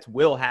upsets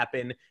will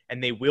happen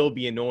and they will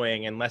be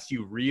annoying unless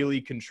you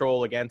really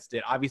control against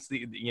it.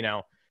 Obviously, you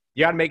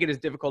got to make it as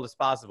difficult as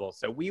possible.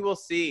 So we will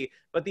see.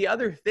 But the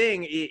other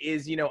thing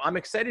is, I'm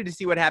excited to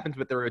see what happens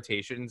with the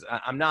rotations.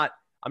 I'm not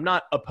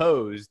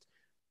opposed,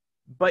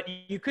 but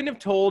you couldn't have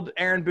told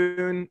Aaron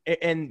Boone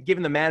and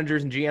given the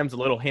managers and GMs a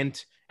little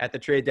hint at the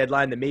trade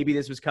deadline that maybe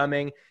this was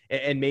coming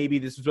and maybe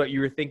this is what you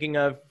were thinking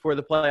of for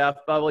the playoff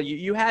bubble.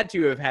 You had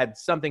to have had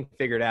something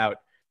figured out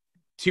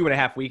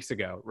 2.5 weeks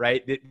ago,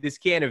 right? This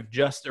can't have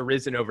just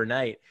arisen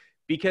overnight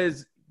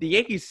because the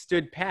Yankees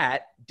stood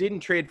pat,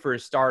 didn't trade for a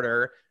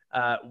starter,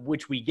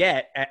 which we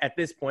get at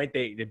this point.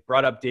 They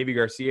brought up Davy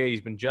Garcia.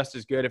 He's been just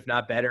as good, if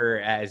not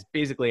better, as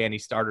basically any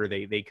starter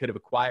they could have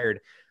acquired.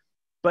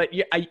 But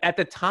at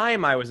the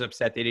time, I was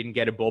upset they didn't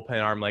get a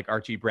bullpen arm like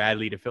Archie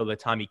Bradley to fill the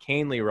Tommy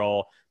Kahnle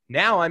role.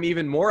 Now I'm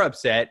even more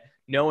upset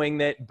knowing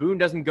that Boone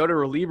doesn't go to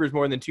relievers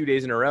more than 2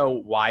 days in a row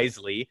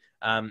wisely.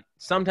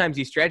 Sometimes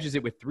he stretches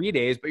it with 3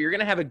 days, but you're going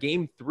to have a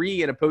game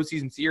 3 in a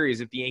postseason series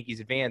if the Yankees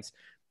advance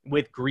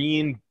with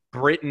Green,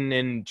 Britton,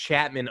 and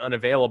Chapman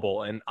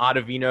unavailable, and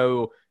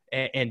Ottavino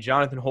and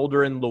Jonathan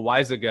Holder and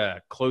Loaizaga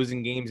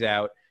closing games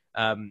out.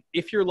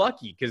 If you're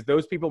lucky, because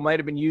those people might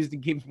have been used in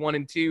games 1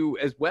 and 2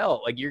 as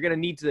well. Like you're going to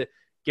need to,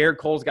 Garrett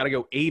Cole's got to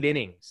go 8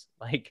 innings.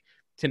 Like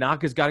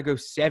Tanaka's got to go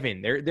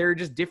 7. There are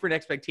just different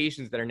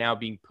expectations that are now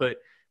being put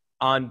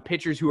on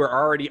pitchers who are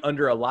already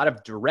under a lot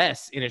of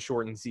duress in a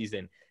shortened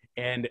season.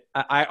 And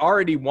I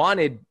already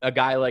wanted a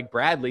guy like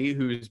Bradley,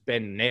 who's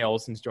been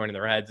nailed since joining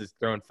the Reds, has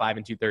thrown 5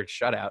 2/3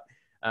 shutout.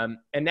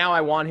 And now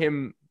I want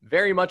him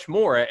very much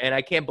more. And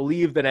I can't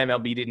believe that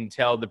MLB didn't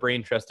tell the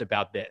Brain Trust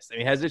about this. I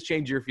mean, has this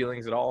changed your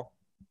feelings at all?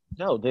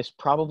 No, this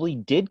probably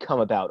did come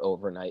about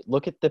overnight.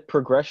 Look at the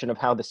progression of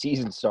how the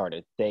season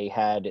started. They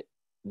had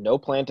no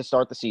plan to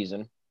start the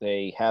season.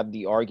 They had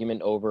the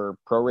argument over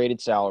prorated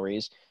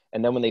salaries.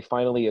 And then when they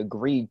finally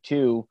agreed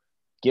to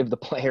give the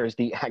players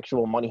the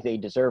actual money they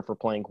deserve for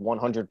playing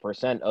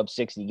 100% of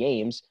 60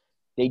 games,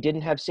 they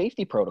didn't have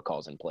safety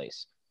protocols in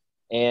place.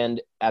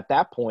 And at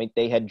that point,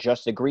 they had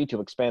just agreed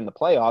to expand the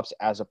playoffs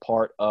as a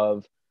part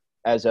of,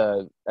 as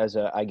a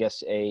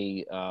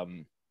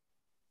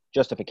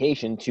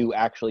justification to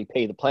actually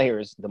pay the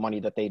players the money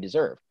that they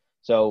deserve.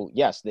 So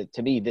yes,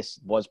 to me, this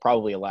was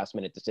probably a last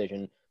minute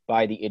decision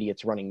by the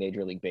idiots running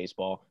Major League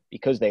Baseball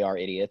because they are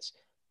idiots.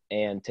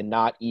 And to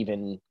not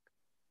even,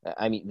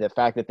 the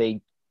fact that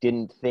they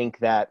didn't think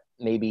that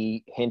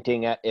maybe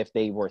hinting at if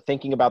they were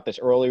thinking about this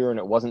earlier and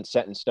it wasn't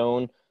set in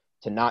stone,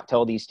 to not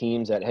tell these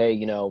teams that, hey,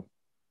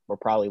 we're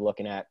probably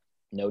looking at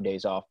no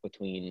days off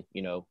between,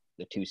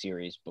 the 2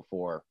 series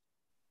before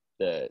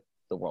the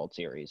World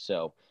Series.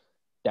 So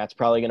that's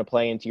probably going to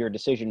play into your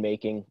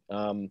decision-making.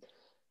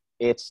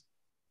 It's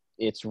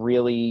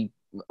really,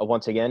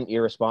 once again,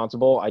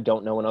 irresponsible. I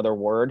don't know another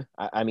word.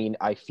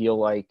 I feel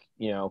like,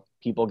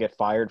 people get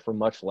fired for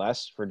much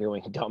less for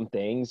doing dumb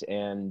things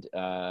and,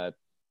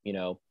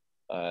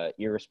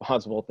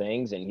 irresponsible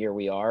things. And here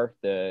we are.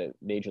 The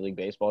Major League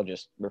Baseball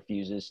just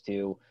refuses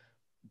to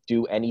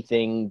do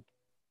anything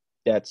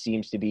that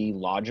seems to be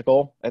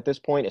logical at this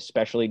point,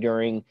 especially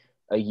during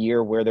a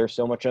year where there's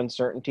so much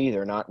uncertainty.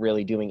 They're not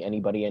really doing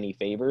anybody any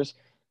favors.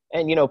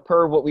 And,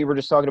 per what we were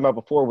just talking about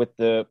before with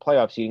the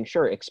playoff seeding,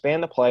 sure,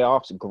 expand the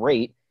playoffs,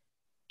 great.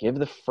 Give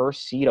the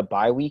first seed a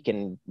bye week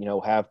and,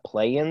 have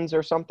play-ins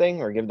or something,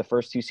 or give the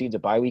first 2 seeds a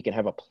bye week and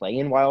have a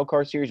play-in wild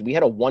card series. We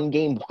had a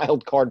 1-game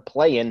wild card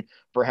play-in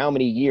for how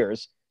many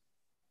years?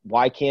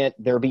 Why can't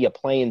there be a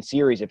play-in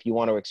series if you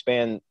want to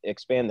expand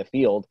the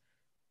field?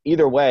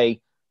 Either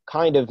way,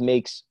 kind of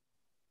makes,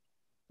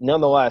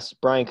 nonetheless,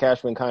 Brian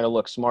Cashman kind of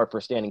looks smart for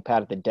standing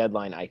pat at the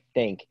deadline, I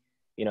think.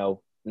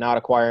 Not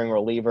acquiring a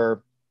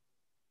reliever,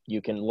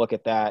 you can look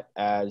at that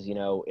as,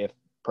 if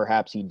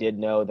perhaps he did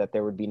know that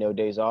there would be no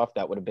days off,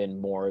 that would have been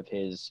more of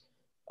his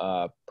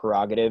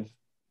prerogative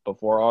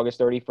before August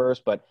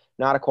 31st. But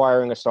not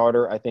acquiring a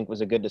starter, I think,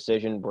 was a good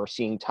decision. We're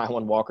seeing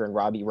Taijuan Walker and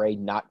Robbie Ray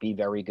not be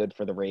very good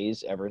for the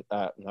Rays,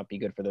 not be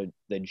good for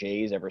the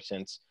Jays ever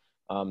since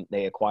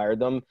they acquired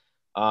them.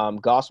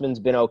 Gossman's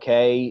been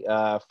okay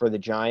for the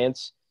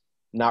Giants.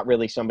 not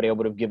really somebody I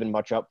would have given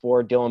much up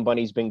for. Dylan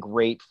Bunny's been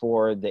great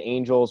for the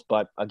Angels,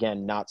 but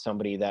again, not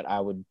somebody that I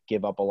would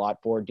give up a lot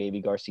for.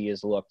 Davy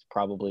Garcia's looked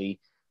probably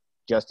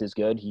just as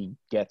good. He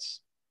gets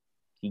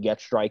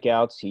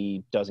strikeouts.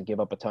 He doesn't give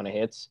up a ton of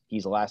hits.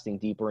 He's lasting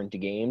deeper into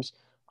games.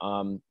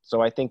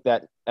 So I think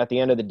that at the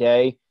end of the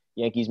day,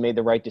 Yankees made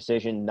the right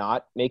decision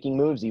not making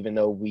moves, even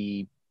though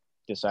we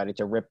decided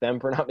to rip them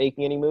for not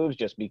making any moves,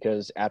 just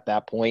because at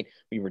that point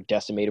we were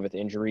decimated with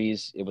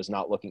injuries. It was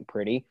not looking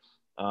pretty.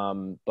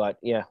 But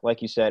yeah,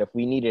 like you said, if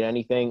we needed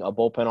anything, a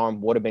bullpen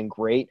arm would have been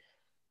great.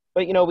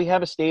 But, we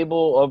have a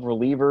stable of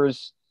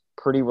relievers,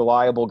 pretty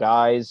reliable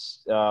guys.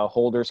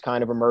 Holder's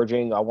kind of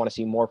emerging. I want to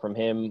see more from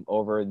him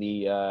over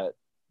the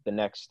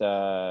next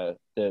the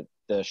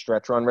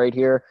stretch run right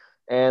here.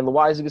 And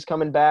Loaisiga is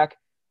coming back.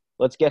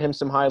 Let's get him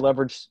some high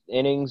leverage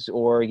innings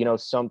or,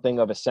 something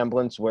of a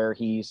semblance where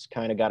he's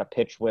kind of got to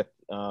pitch with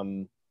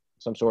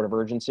some sort of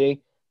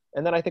urgency.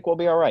 And then I think we'll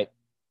be all right.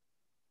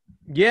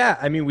 Yeah,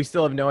 I mean, we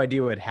still have no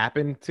idea what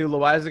happened to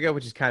Loaisiga,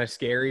 which is kind of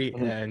scary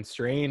and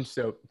strange.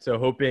 So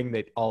hoping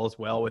that all is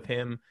well with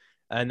him,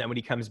 and that when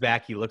he comes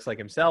back, he looks like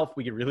himself.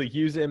 We could really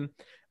use him.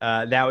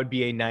 That would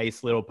be a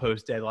nice little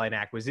post-deadline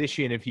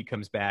acquisition if he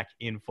comes back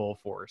in full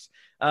force.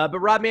 But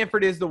Rob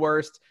Manfred is the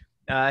worst.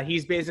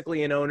 He's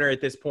basically an owner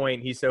at this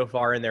point. He's so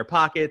far in their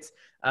pockets,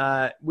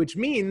 which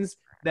means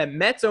that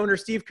Mets owner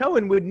Steve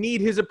Cohen would need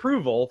his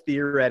approval,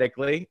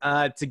 theoretically,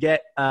 to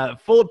get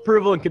full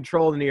approval and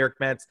control of the New York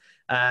Mets.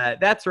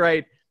 That's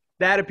right.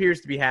 That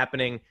appears to be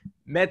happening.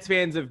 Mets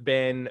fans have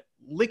been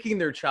licking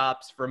their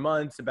chops for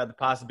months about the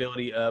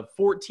possibility of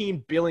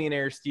 14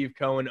 billionaire Steve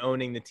Cohen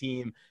owning the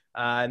team.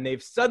 And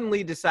they've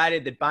suddenly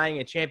decided that buying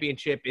a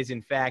championship is,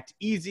 in fact,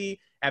 easy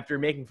after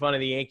making fun of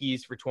the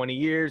Yankees for 20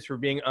 years for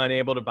being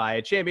unable to buy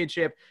a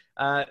championship.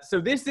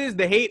 So this is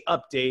the hate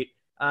update.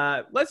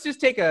 Let's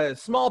just take a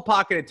small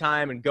pocket of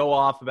time and go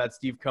off about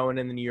Steve Cohen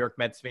and the New York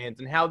Mets fans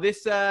and how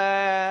this isn't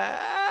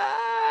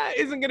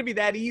going to be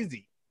that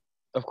easy.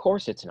 Of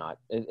course it's not,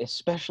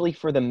 especially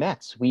for the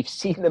Mets. We've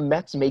seen the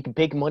Mets make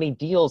big money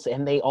deals,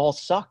 and they all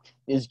sucked.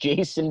 Is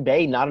Jason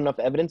Bay not enough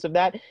evidence of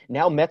that?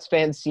 Now Mets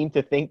fans seem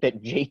to think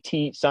that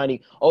JT signing,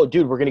 oh,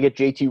 dude, we're going to get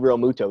JT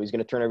Realmuto. He's going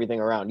to turn everything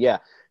around. Yeah,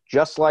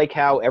 just like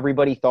how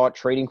everybody thought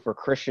trading for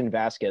Christian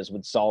Vasquez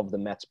would solve the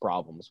Mets'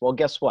 problems. Well,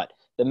 guess what?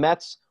 The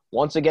Mets,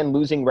 once again,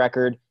 losing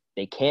record.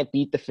 They can't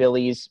beat the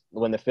Phillies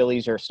when the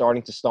Phillies are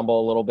starting to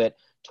stumble a little bit.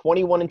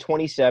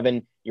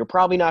 21-27, you're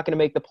probably not going to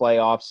make the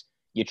playoffs.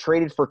 You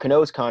traded for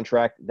Cano's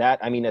contract.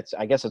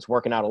 I guess it's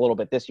working out a little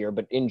bit this year,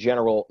 but in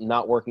general,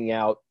 not working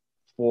out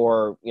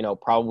for,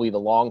 probably the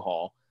long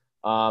haul.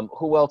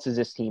 Who else is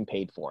this team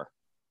paid for?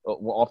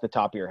 Off the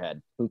top of your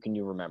head, who can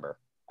you remember?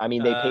 I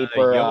mean, they paid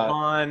for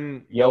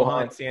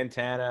Johan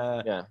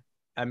Santana. Yeah.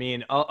 I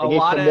mean, a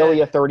lot of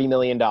 $30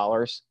 million.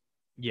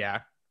 Yeah.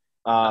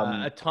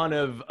 A ton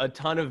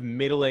of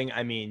middling.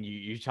 I mean,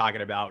 you're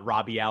talking about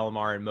Robbie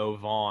Alomar and Mo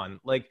Vaughn.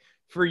 Like,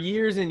 for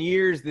years and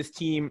years, this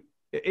team,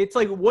 it's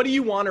like, what do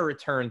you want to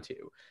return to?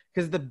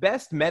 Because the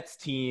best Mets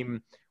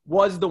team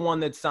was the one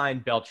that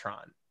signed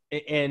Beltran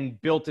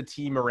and built a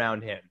team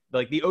around him.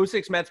 Like, the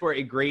 06 Mets were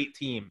a great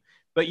team.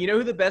 But you know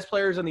who the best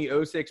players on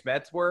the 06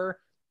 Mets were?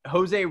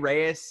 Jose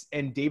Reyes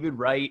and David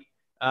Wright,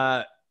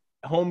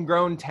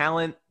 homegrown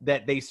talent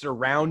that they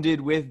surrounded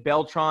with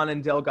Beltran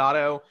and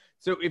Delgado.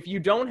 So if you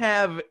don't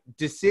have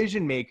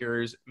decision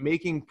makers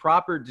making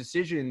proper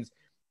decisions,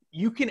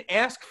 you can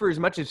ask for as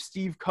much of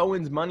Steve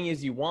Cohen's money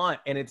as you want,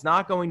 and it's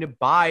not going to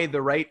buy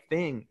the right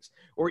things.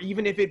 Or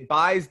even if it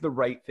buys the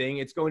right thing,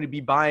 it's going to be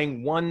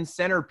buying one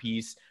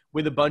centerpiece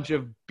with a bunch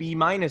of B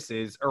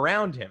minuses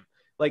around him.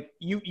 Like,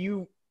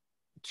 you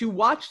to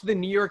watch the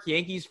New York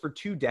Yankees for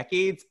 2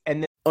 decades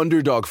and then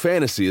Underdog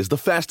Fantasy is the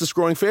fastest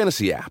growing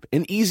fantasy app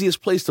and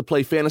easiest place to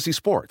play fantasy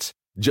sports.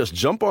 Just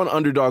jump on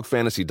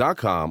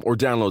UnderdogFantasy.com or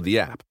download the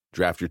app,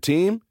 draft your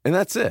team, and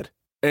that's it.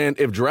 And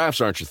if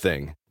drafts aren't your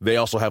thing, they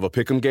also have a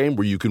pick'em game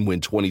where you can win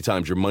 20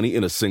 times your money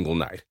in a single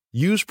night.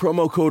 Use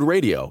promo code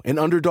RADIO, and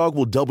Underdog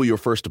will double your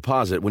first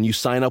deposit when you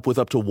sign up with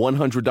up to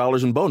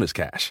 $100 in bonus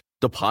cash.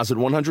 Deposit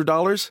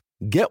 $100,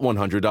 get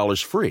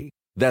 $100 free.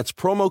 That's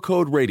promo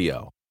code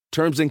RADIO.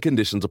 Terms and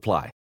conditions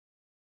apply.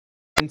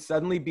 And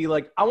suddenly be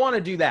like, I want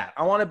to do that.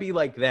 I want to be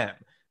like them.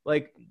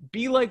 Like,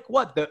 be like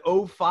what? The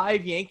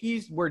 05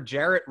 Yankees where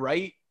Jarrett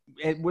Wright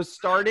was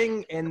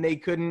starting and they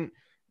couldn't,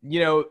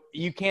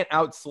 you can't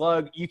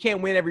outslug. You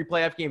can't win every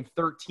playoff game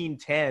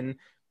 13-10.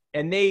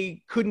 And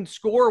they couldn't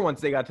score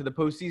once they got to the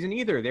postseason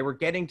either. They were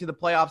getting to the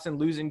playoffs and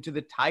losing to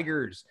the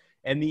Tigers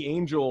and the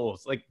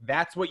Angels. Like,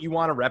 that's what you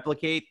want to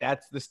replicate.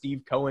 That's the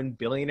Steve Cohen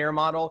billionaire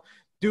model.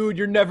 Dude,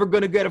 you're never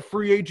going to get a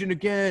free agent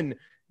again.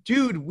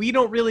 Dude, we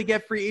don't really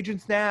get free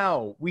agents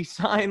now. We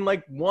sign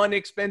like one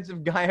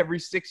expensive guy every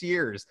 6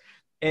 years,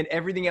 and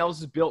everything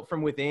else is built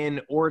from within,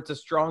 or it's a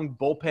strong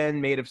bullpen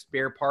made of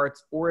spare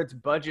parts, or it's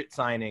budget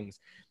signings.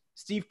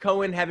 Steve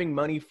Cohen having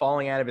money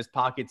falling out of his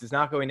pockets is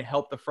not going to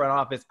help the front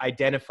office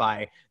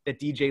identify that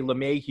DJ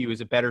LeMahieu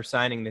is a better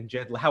signing than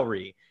Jed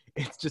Lowry.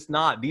 It's just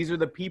not. These are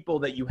the people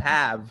that you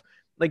have.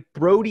 Like,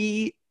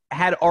 Brody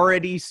had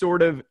already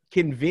sort of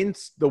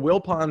convinced the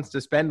Wilpons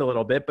to spend a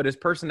little bit, but his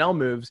personnel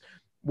moves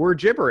were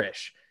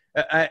gibberish.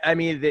 I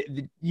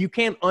mean, you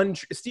can't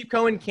Steve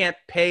Cohen can't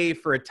pay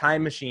for a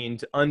time machine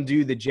to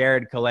undo the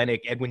Jared Kelenic,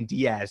 Edwin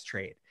Diaz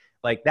trade.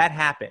 Like, that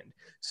happened.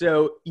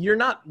 So you're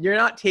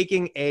not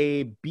taking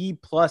a B+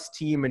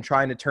 team and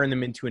trying to turn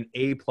them into an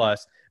A+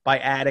 by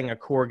adding a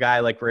core guy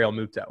like Real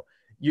Muto.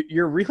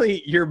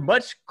 You're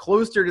much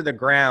closer to the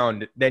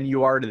ground than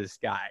you are to the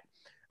sky.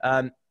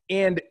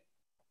 And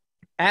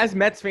as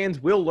Mets fans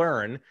will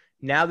learn,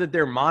 now that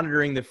they're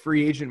monitoring the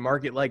free agent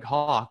market like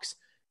hawks,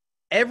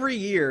 every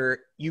year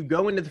you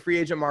go into the free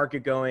agent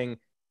market going,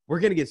 we're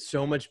going to get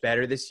so much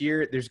better this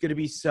year. There's going to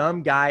be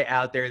some guy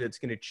out there that's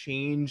going to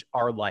change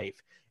our life.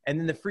 And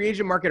then the free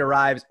agent market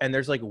arrives and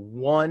there's like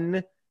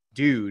one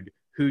dude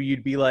who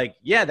you'd be like,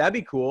 yeah, that'd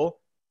be cool.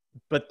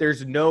 But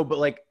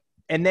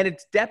and then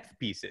it's depth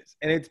pieces,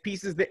 and it's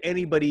pieces that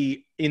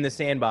anybody in the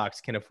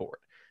sandbox can afford.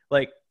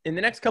 Like, in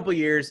the next couple of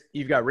years,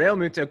 you've got Real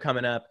Muto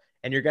coming up,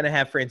 and you're going to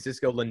have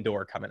Francisco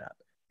Lindor coming up.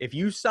 If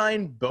you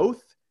sign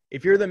both,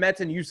 if you're the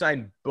Mets and you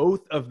sign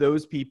both of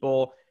those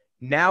people,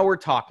 now we're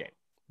talking.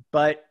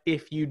 But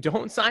if you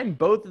don't sign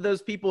both of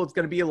those people, it's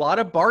going to be a lot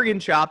of bargain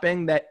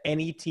shopping that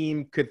any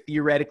team could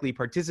theoretically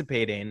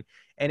participate in.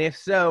 And if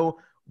so,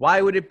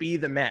 why would it be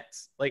the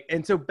Mets?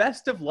 And so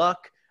best of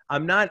luck.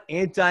 I'm not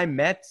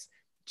anti-Mets.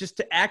 Just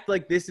to act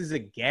like this is a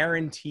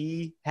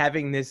guarantee,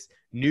 having this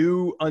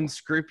new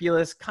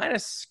unscrupulous kind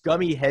of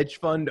scummy hedge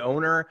fund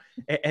owner,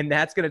 and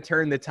that's going to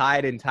turn the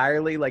tide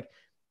entirely.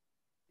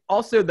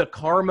 Also the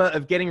karma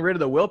of getting rid of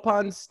the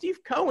Wilpons, Steve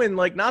Cohen,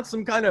 not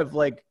some kind of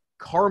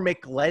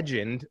karmic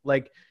legend,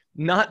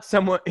 not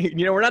someone,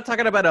 we're not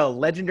talking about a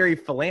legendary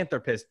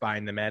philanthropist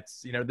buying the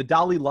Mets. The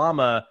Dalai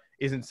Lama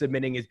isn't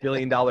submitting his $1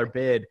 billion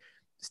bid.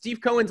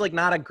 Steve Cohen's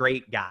not a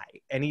great guy,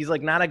 and he's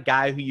not a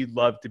guy who you'd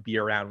love to be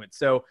around with.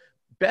 So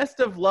best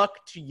of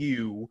luck to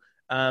you.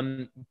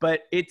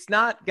 But it's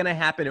not going to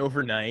happen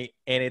overnight,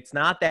 and it's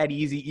not that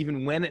easy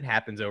even when it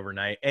happens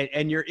overnight.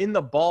 And you're in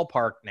the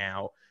ballpark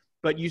now,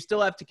 but you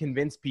still have to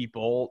convince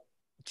people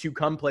to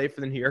come play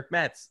for the New York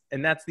Mets.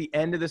 And that's the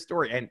end of the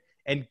story.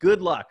 And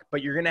good luck,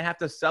 but you're going to have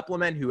to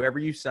supplement whoever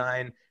you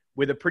sign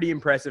with a pretty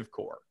impressive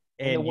core.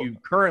 And you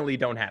currently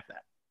don't have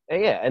that.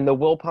 Yeah, and the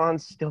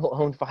Wilpons still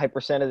own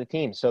 5% of the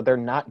team, so they're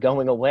not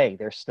going away.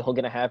 They're still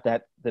going to have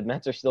that. The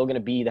Mets are still going to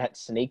be that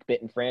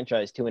snake-bitten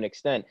franchise to an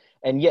extent.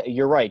 And yeah,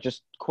 you're right.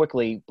 Just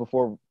quickly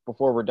before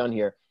we're done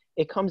here,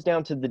 it comes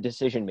down to the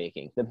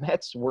decision-making. The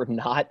Mets were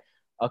not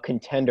a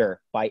contender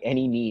by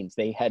any means.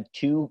 They had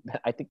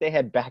I think they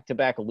had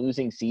back-to-back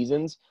losing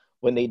seasons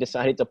when they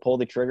decided to pull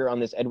the trigger on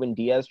this Edwin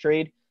Diaz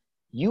trade.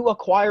 You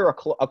acquire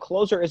a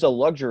closer is a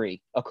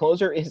luxury. A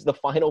closer is the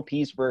final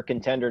piece for a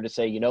contender to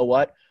say, you know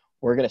what?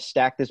 We're going to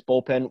stack this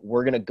bullpen.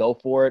 We're going to go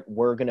for it.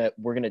 We're going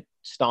to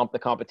stomp the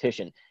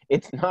competition.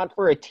 It's not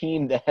for a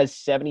team that has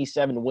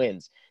 77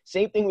 wins.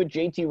 Same thing with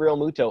JT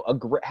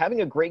Realmuto.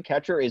 Having a great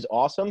catcher is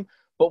awesome,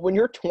 but when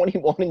you're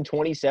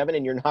 21-27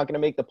 and you're not going to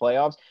make the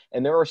playoffs,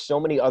 and there are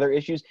so many other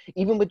issues,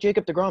 even with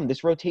Jacob deGrom,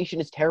 this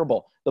rotation is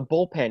terrible. The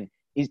bullpen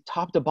is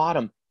top to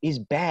bottom is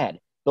bad.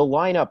 The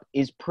lineup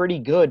is pretty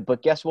good,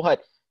 but guess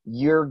what?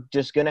 You're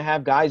just going to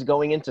have guys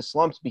going into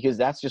slumps because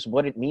that's just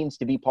what it means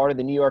to be part of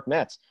the New York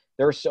Mets.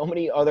 There are so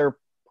many other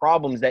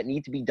problems that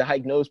need to be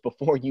diagnosed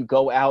before you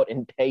go out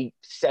and pay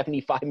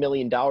 $75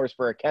 million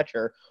for a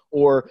catcher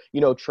or,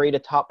 trade a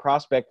top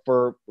prospect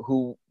for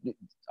who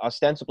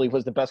ostensibly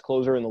was the best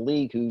closer in the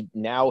league, who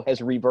now has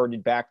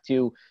reverted back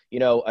to,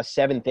 a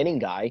seventh inning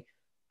guy.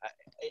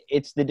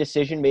 It's the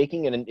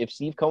decision-making. And if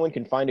Steve Cohen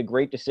can find a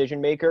great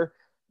decision maker,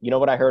 you know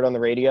what I heard on the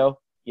radio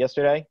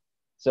yesterday?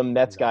 Some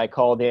Mets guy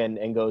called in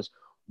and goes,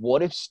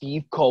 what if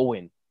Steve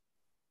Cohen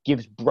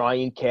gives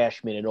Brian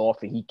Cashman an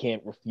offer he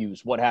can't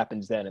refuse? What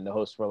happens then? And the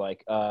hosts were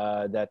like,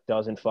 that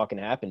doesn't fucking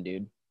happen,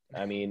 dude.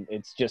 I mean,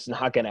 it's just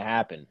not going to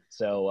happen.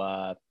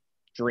 So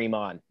dream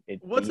on.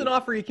 What's an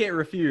offer you can't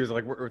refuse?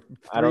 $3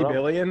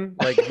 billion?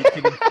 You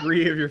taking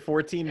 3 of your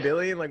 14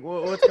 billion?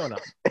 What's going on?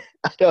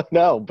 I don't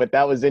know, but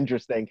that was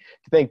interesting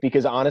to think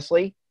because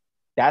honestly,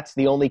 that's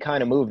the only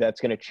kind of move that's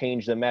going to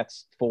change the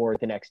Mets for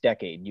the next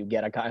decade. You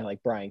get a guy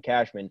like Brian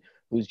Cashman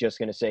who's just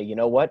going to say, you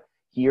know what?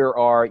 Here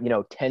are,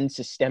 10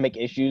 systemic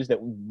issues that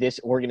this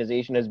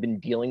organization has been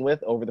dealing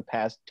with over the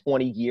past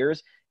 20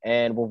 years,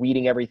 and we're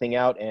weeding everything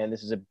out, and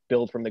this is a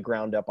build from the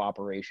ground up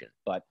operation.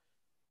 But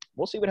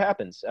we'll see what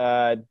happens.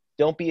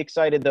 Don't be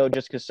excited, though,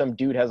 just because some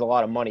dude has a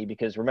lot of money,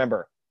 because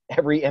remember,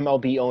 every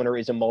MLB owner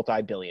is a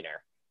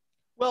multi-billionaire.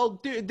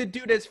 Well, dude, the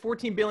dude has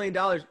 $14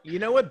 billion. You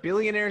know what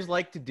billionaires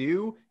like to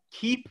do?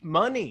 Keep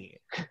money.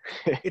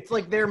 It's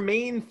their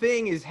main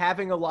thing is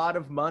having a lot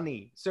of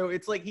money. So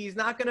it's he's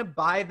not going to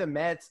buy the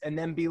Mets and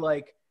then be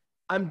like,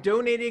 I'm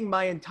donating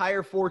my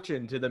entire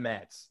fortune to the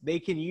Mets. They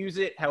can use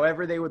it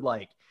however they would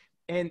like.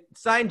 And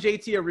sign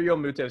JT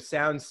Realmuto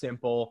sounds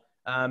simple,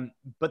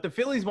 but the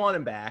Phillies want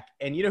him back.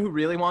 And you know who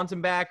really wants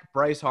him back?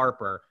 Bryce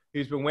Harper,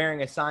 who's been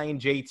wearing a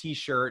signed JT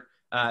shirt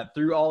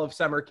through all of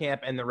summer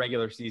camp and the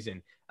regular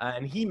season.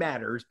 And he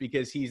matters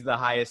because he's the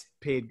highest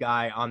paid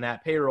guy on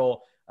that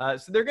payroll.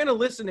 So they're going to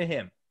listen to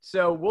him.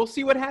 So we'll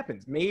see what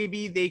happens.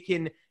 Maybe they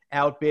can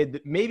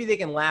maybe they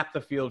can lap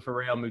the field for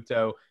Real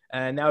Muto,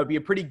 and that would be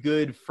a pretty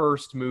good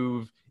first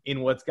move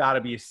in what's got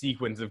to be a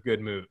sequence of good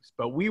moves.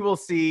 But we will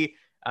see.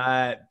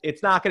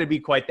 It's not going to be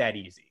quite that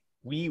easy.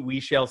 We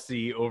shall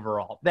see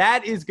overall.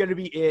 That is going to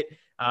be it.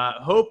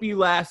 Hope you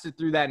lasted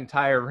through that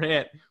entire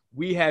rant.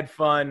 We had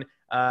fun.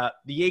 The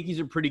Yankees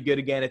are pretty good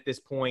again at this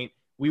point.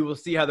 We will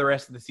see how the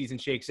rest of the season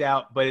shakes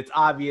out, but it's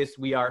obvious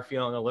we are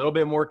feeling a little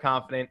bit more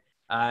confident.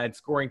 And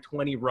scoring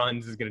 20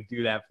 runs is going to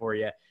do that for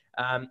you.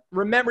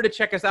 Remember to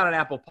check us out on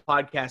Apple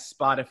Podcasts,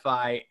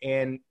 Spotify,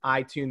 and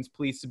iTunes.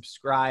 Please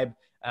subscribe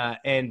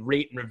and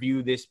rate and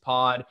review this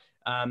pod.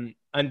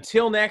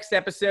 Until next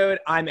episode,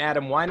 I'm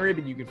Adam Weinrib,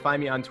 and you can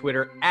find me on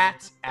Twitter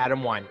at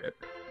Adam Weinrib.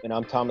 And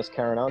I'm Thomas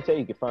Carinante.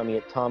 You can find me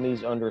at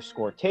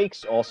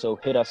Tommy's_takes. Also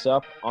hit us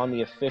up on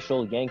the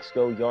official Yanks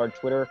Go Yard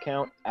Twitter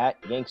account at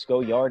Yanks Go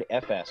Yard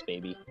FS,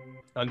 baby.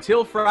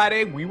 Until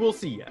Friday, we will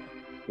see you.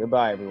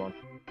 Goodbye, everyone.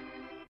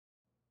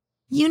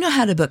 You know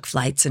how to book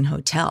flights and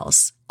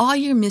hotels. All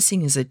you're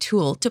missing is a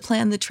tool to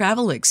plan the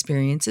travel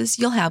experiences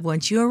you'll have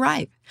once you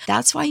arrive.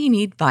 That's why you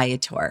need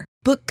Viator.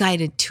 Book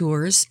guided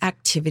tours,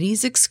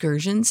 activities,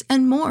 excursions,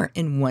 and more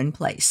in one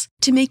place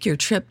to make your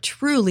trip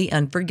truly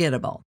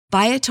unforgettable.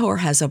 Viator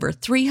has over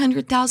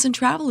 300,000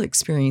 travel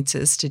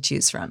experiences to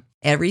choose from.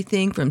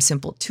 Everything from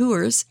simple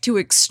tours to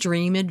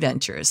extreme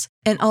adventures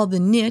and all the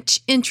niche,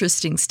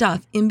 interesting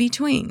stuff in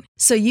between.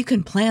 So you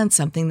can plan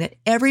something that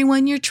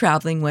everyone you're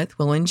traveling with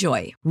will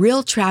enjoy.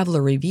 Real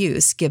traveler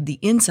reviews give the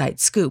inside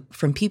scoop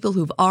from people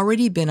who've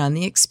already been on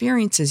the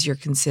experiences you're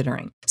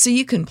considering. So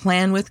you can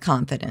plan with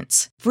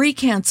confidence. Free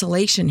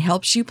cancellation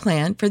helps you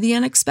plan for the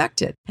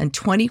unexpected. And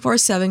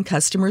 24/7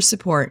 customer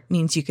support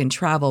means you can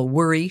travel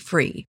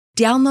worry-free.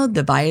 Download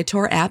the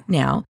Viator app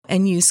now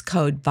and use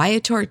code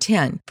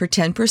Viator10 for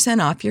 10%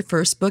 off your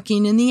first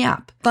booking in the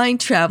app. Find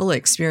travel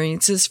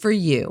experiences for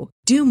you.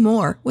 Do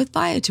more with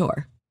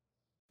Viator.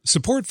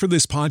 Support for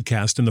this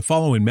podcast and the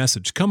following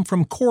message come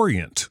from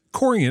Corient.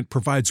 Corient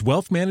provides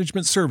wealth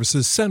management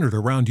services centered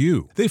around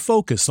you. They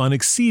focus on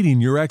exceeding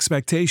your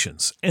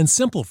expectations and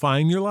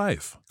simplifying your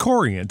life.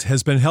 Corient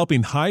has been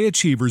helping high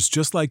achievers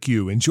just like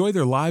you enjoy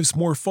their lives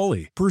more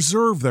fully,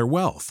 preserve their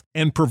wealth,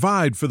 and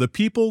provide for the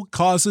people,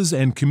 causes,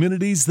 and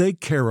communities they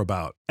care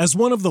about. As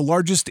one of the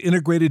largest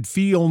integrated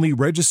fee-only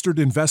registered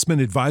investment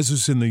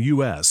advisors in the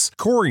U.S.,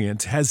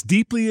 Corient has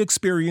deeply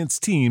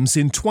experienced teams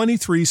in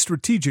 23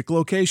 strategic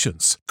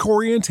locations.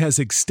 Corient has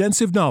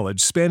extensive knowledge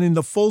spanning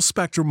the full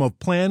spectrum of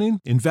planning,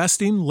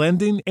 investing,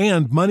 lending,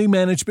 and money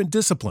management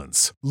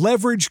disciplines.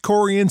 Leverage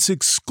Corient's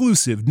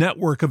exclusive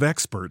network of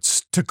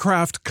experts to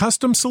craft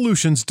custom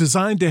solutions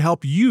designed to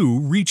help you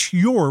reach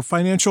your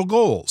financial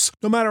goals,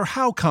 no matter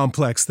how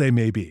complex they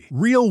may be.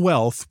 Real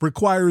wealth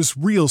requires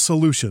real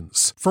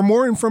solutions. For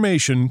more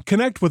information,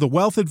 connect with a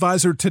wealth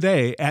advisor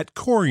today at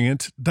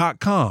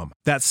Corient.com.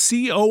 That's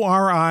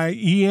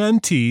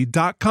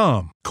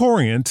Corient.com.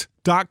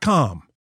 Corient.com.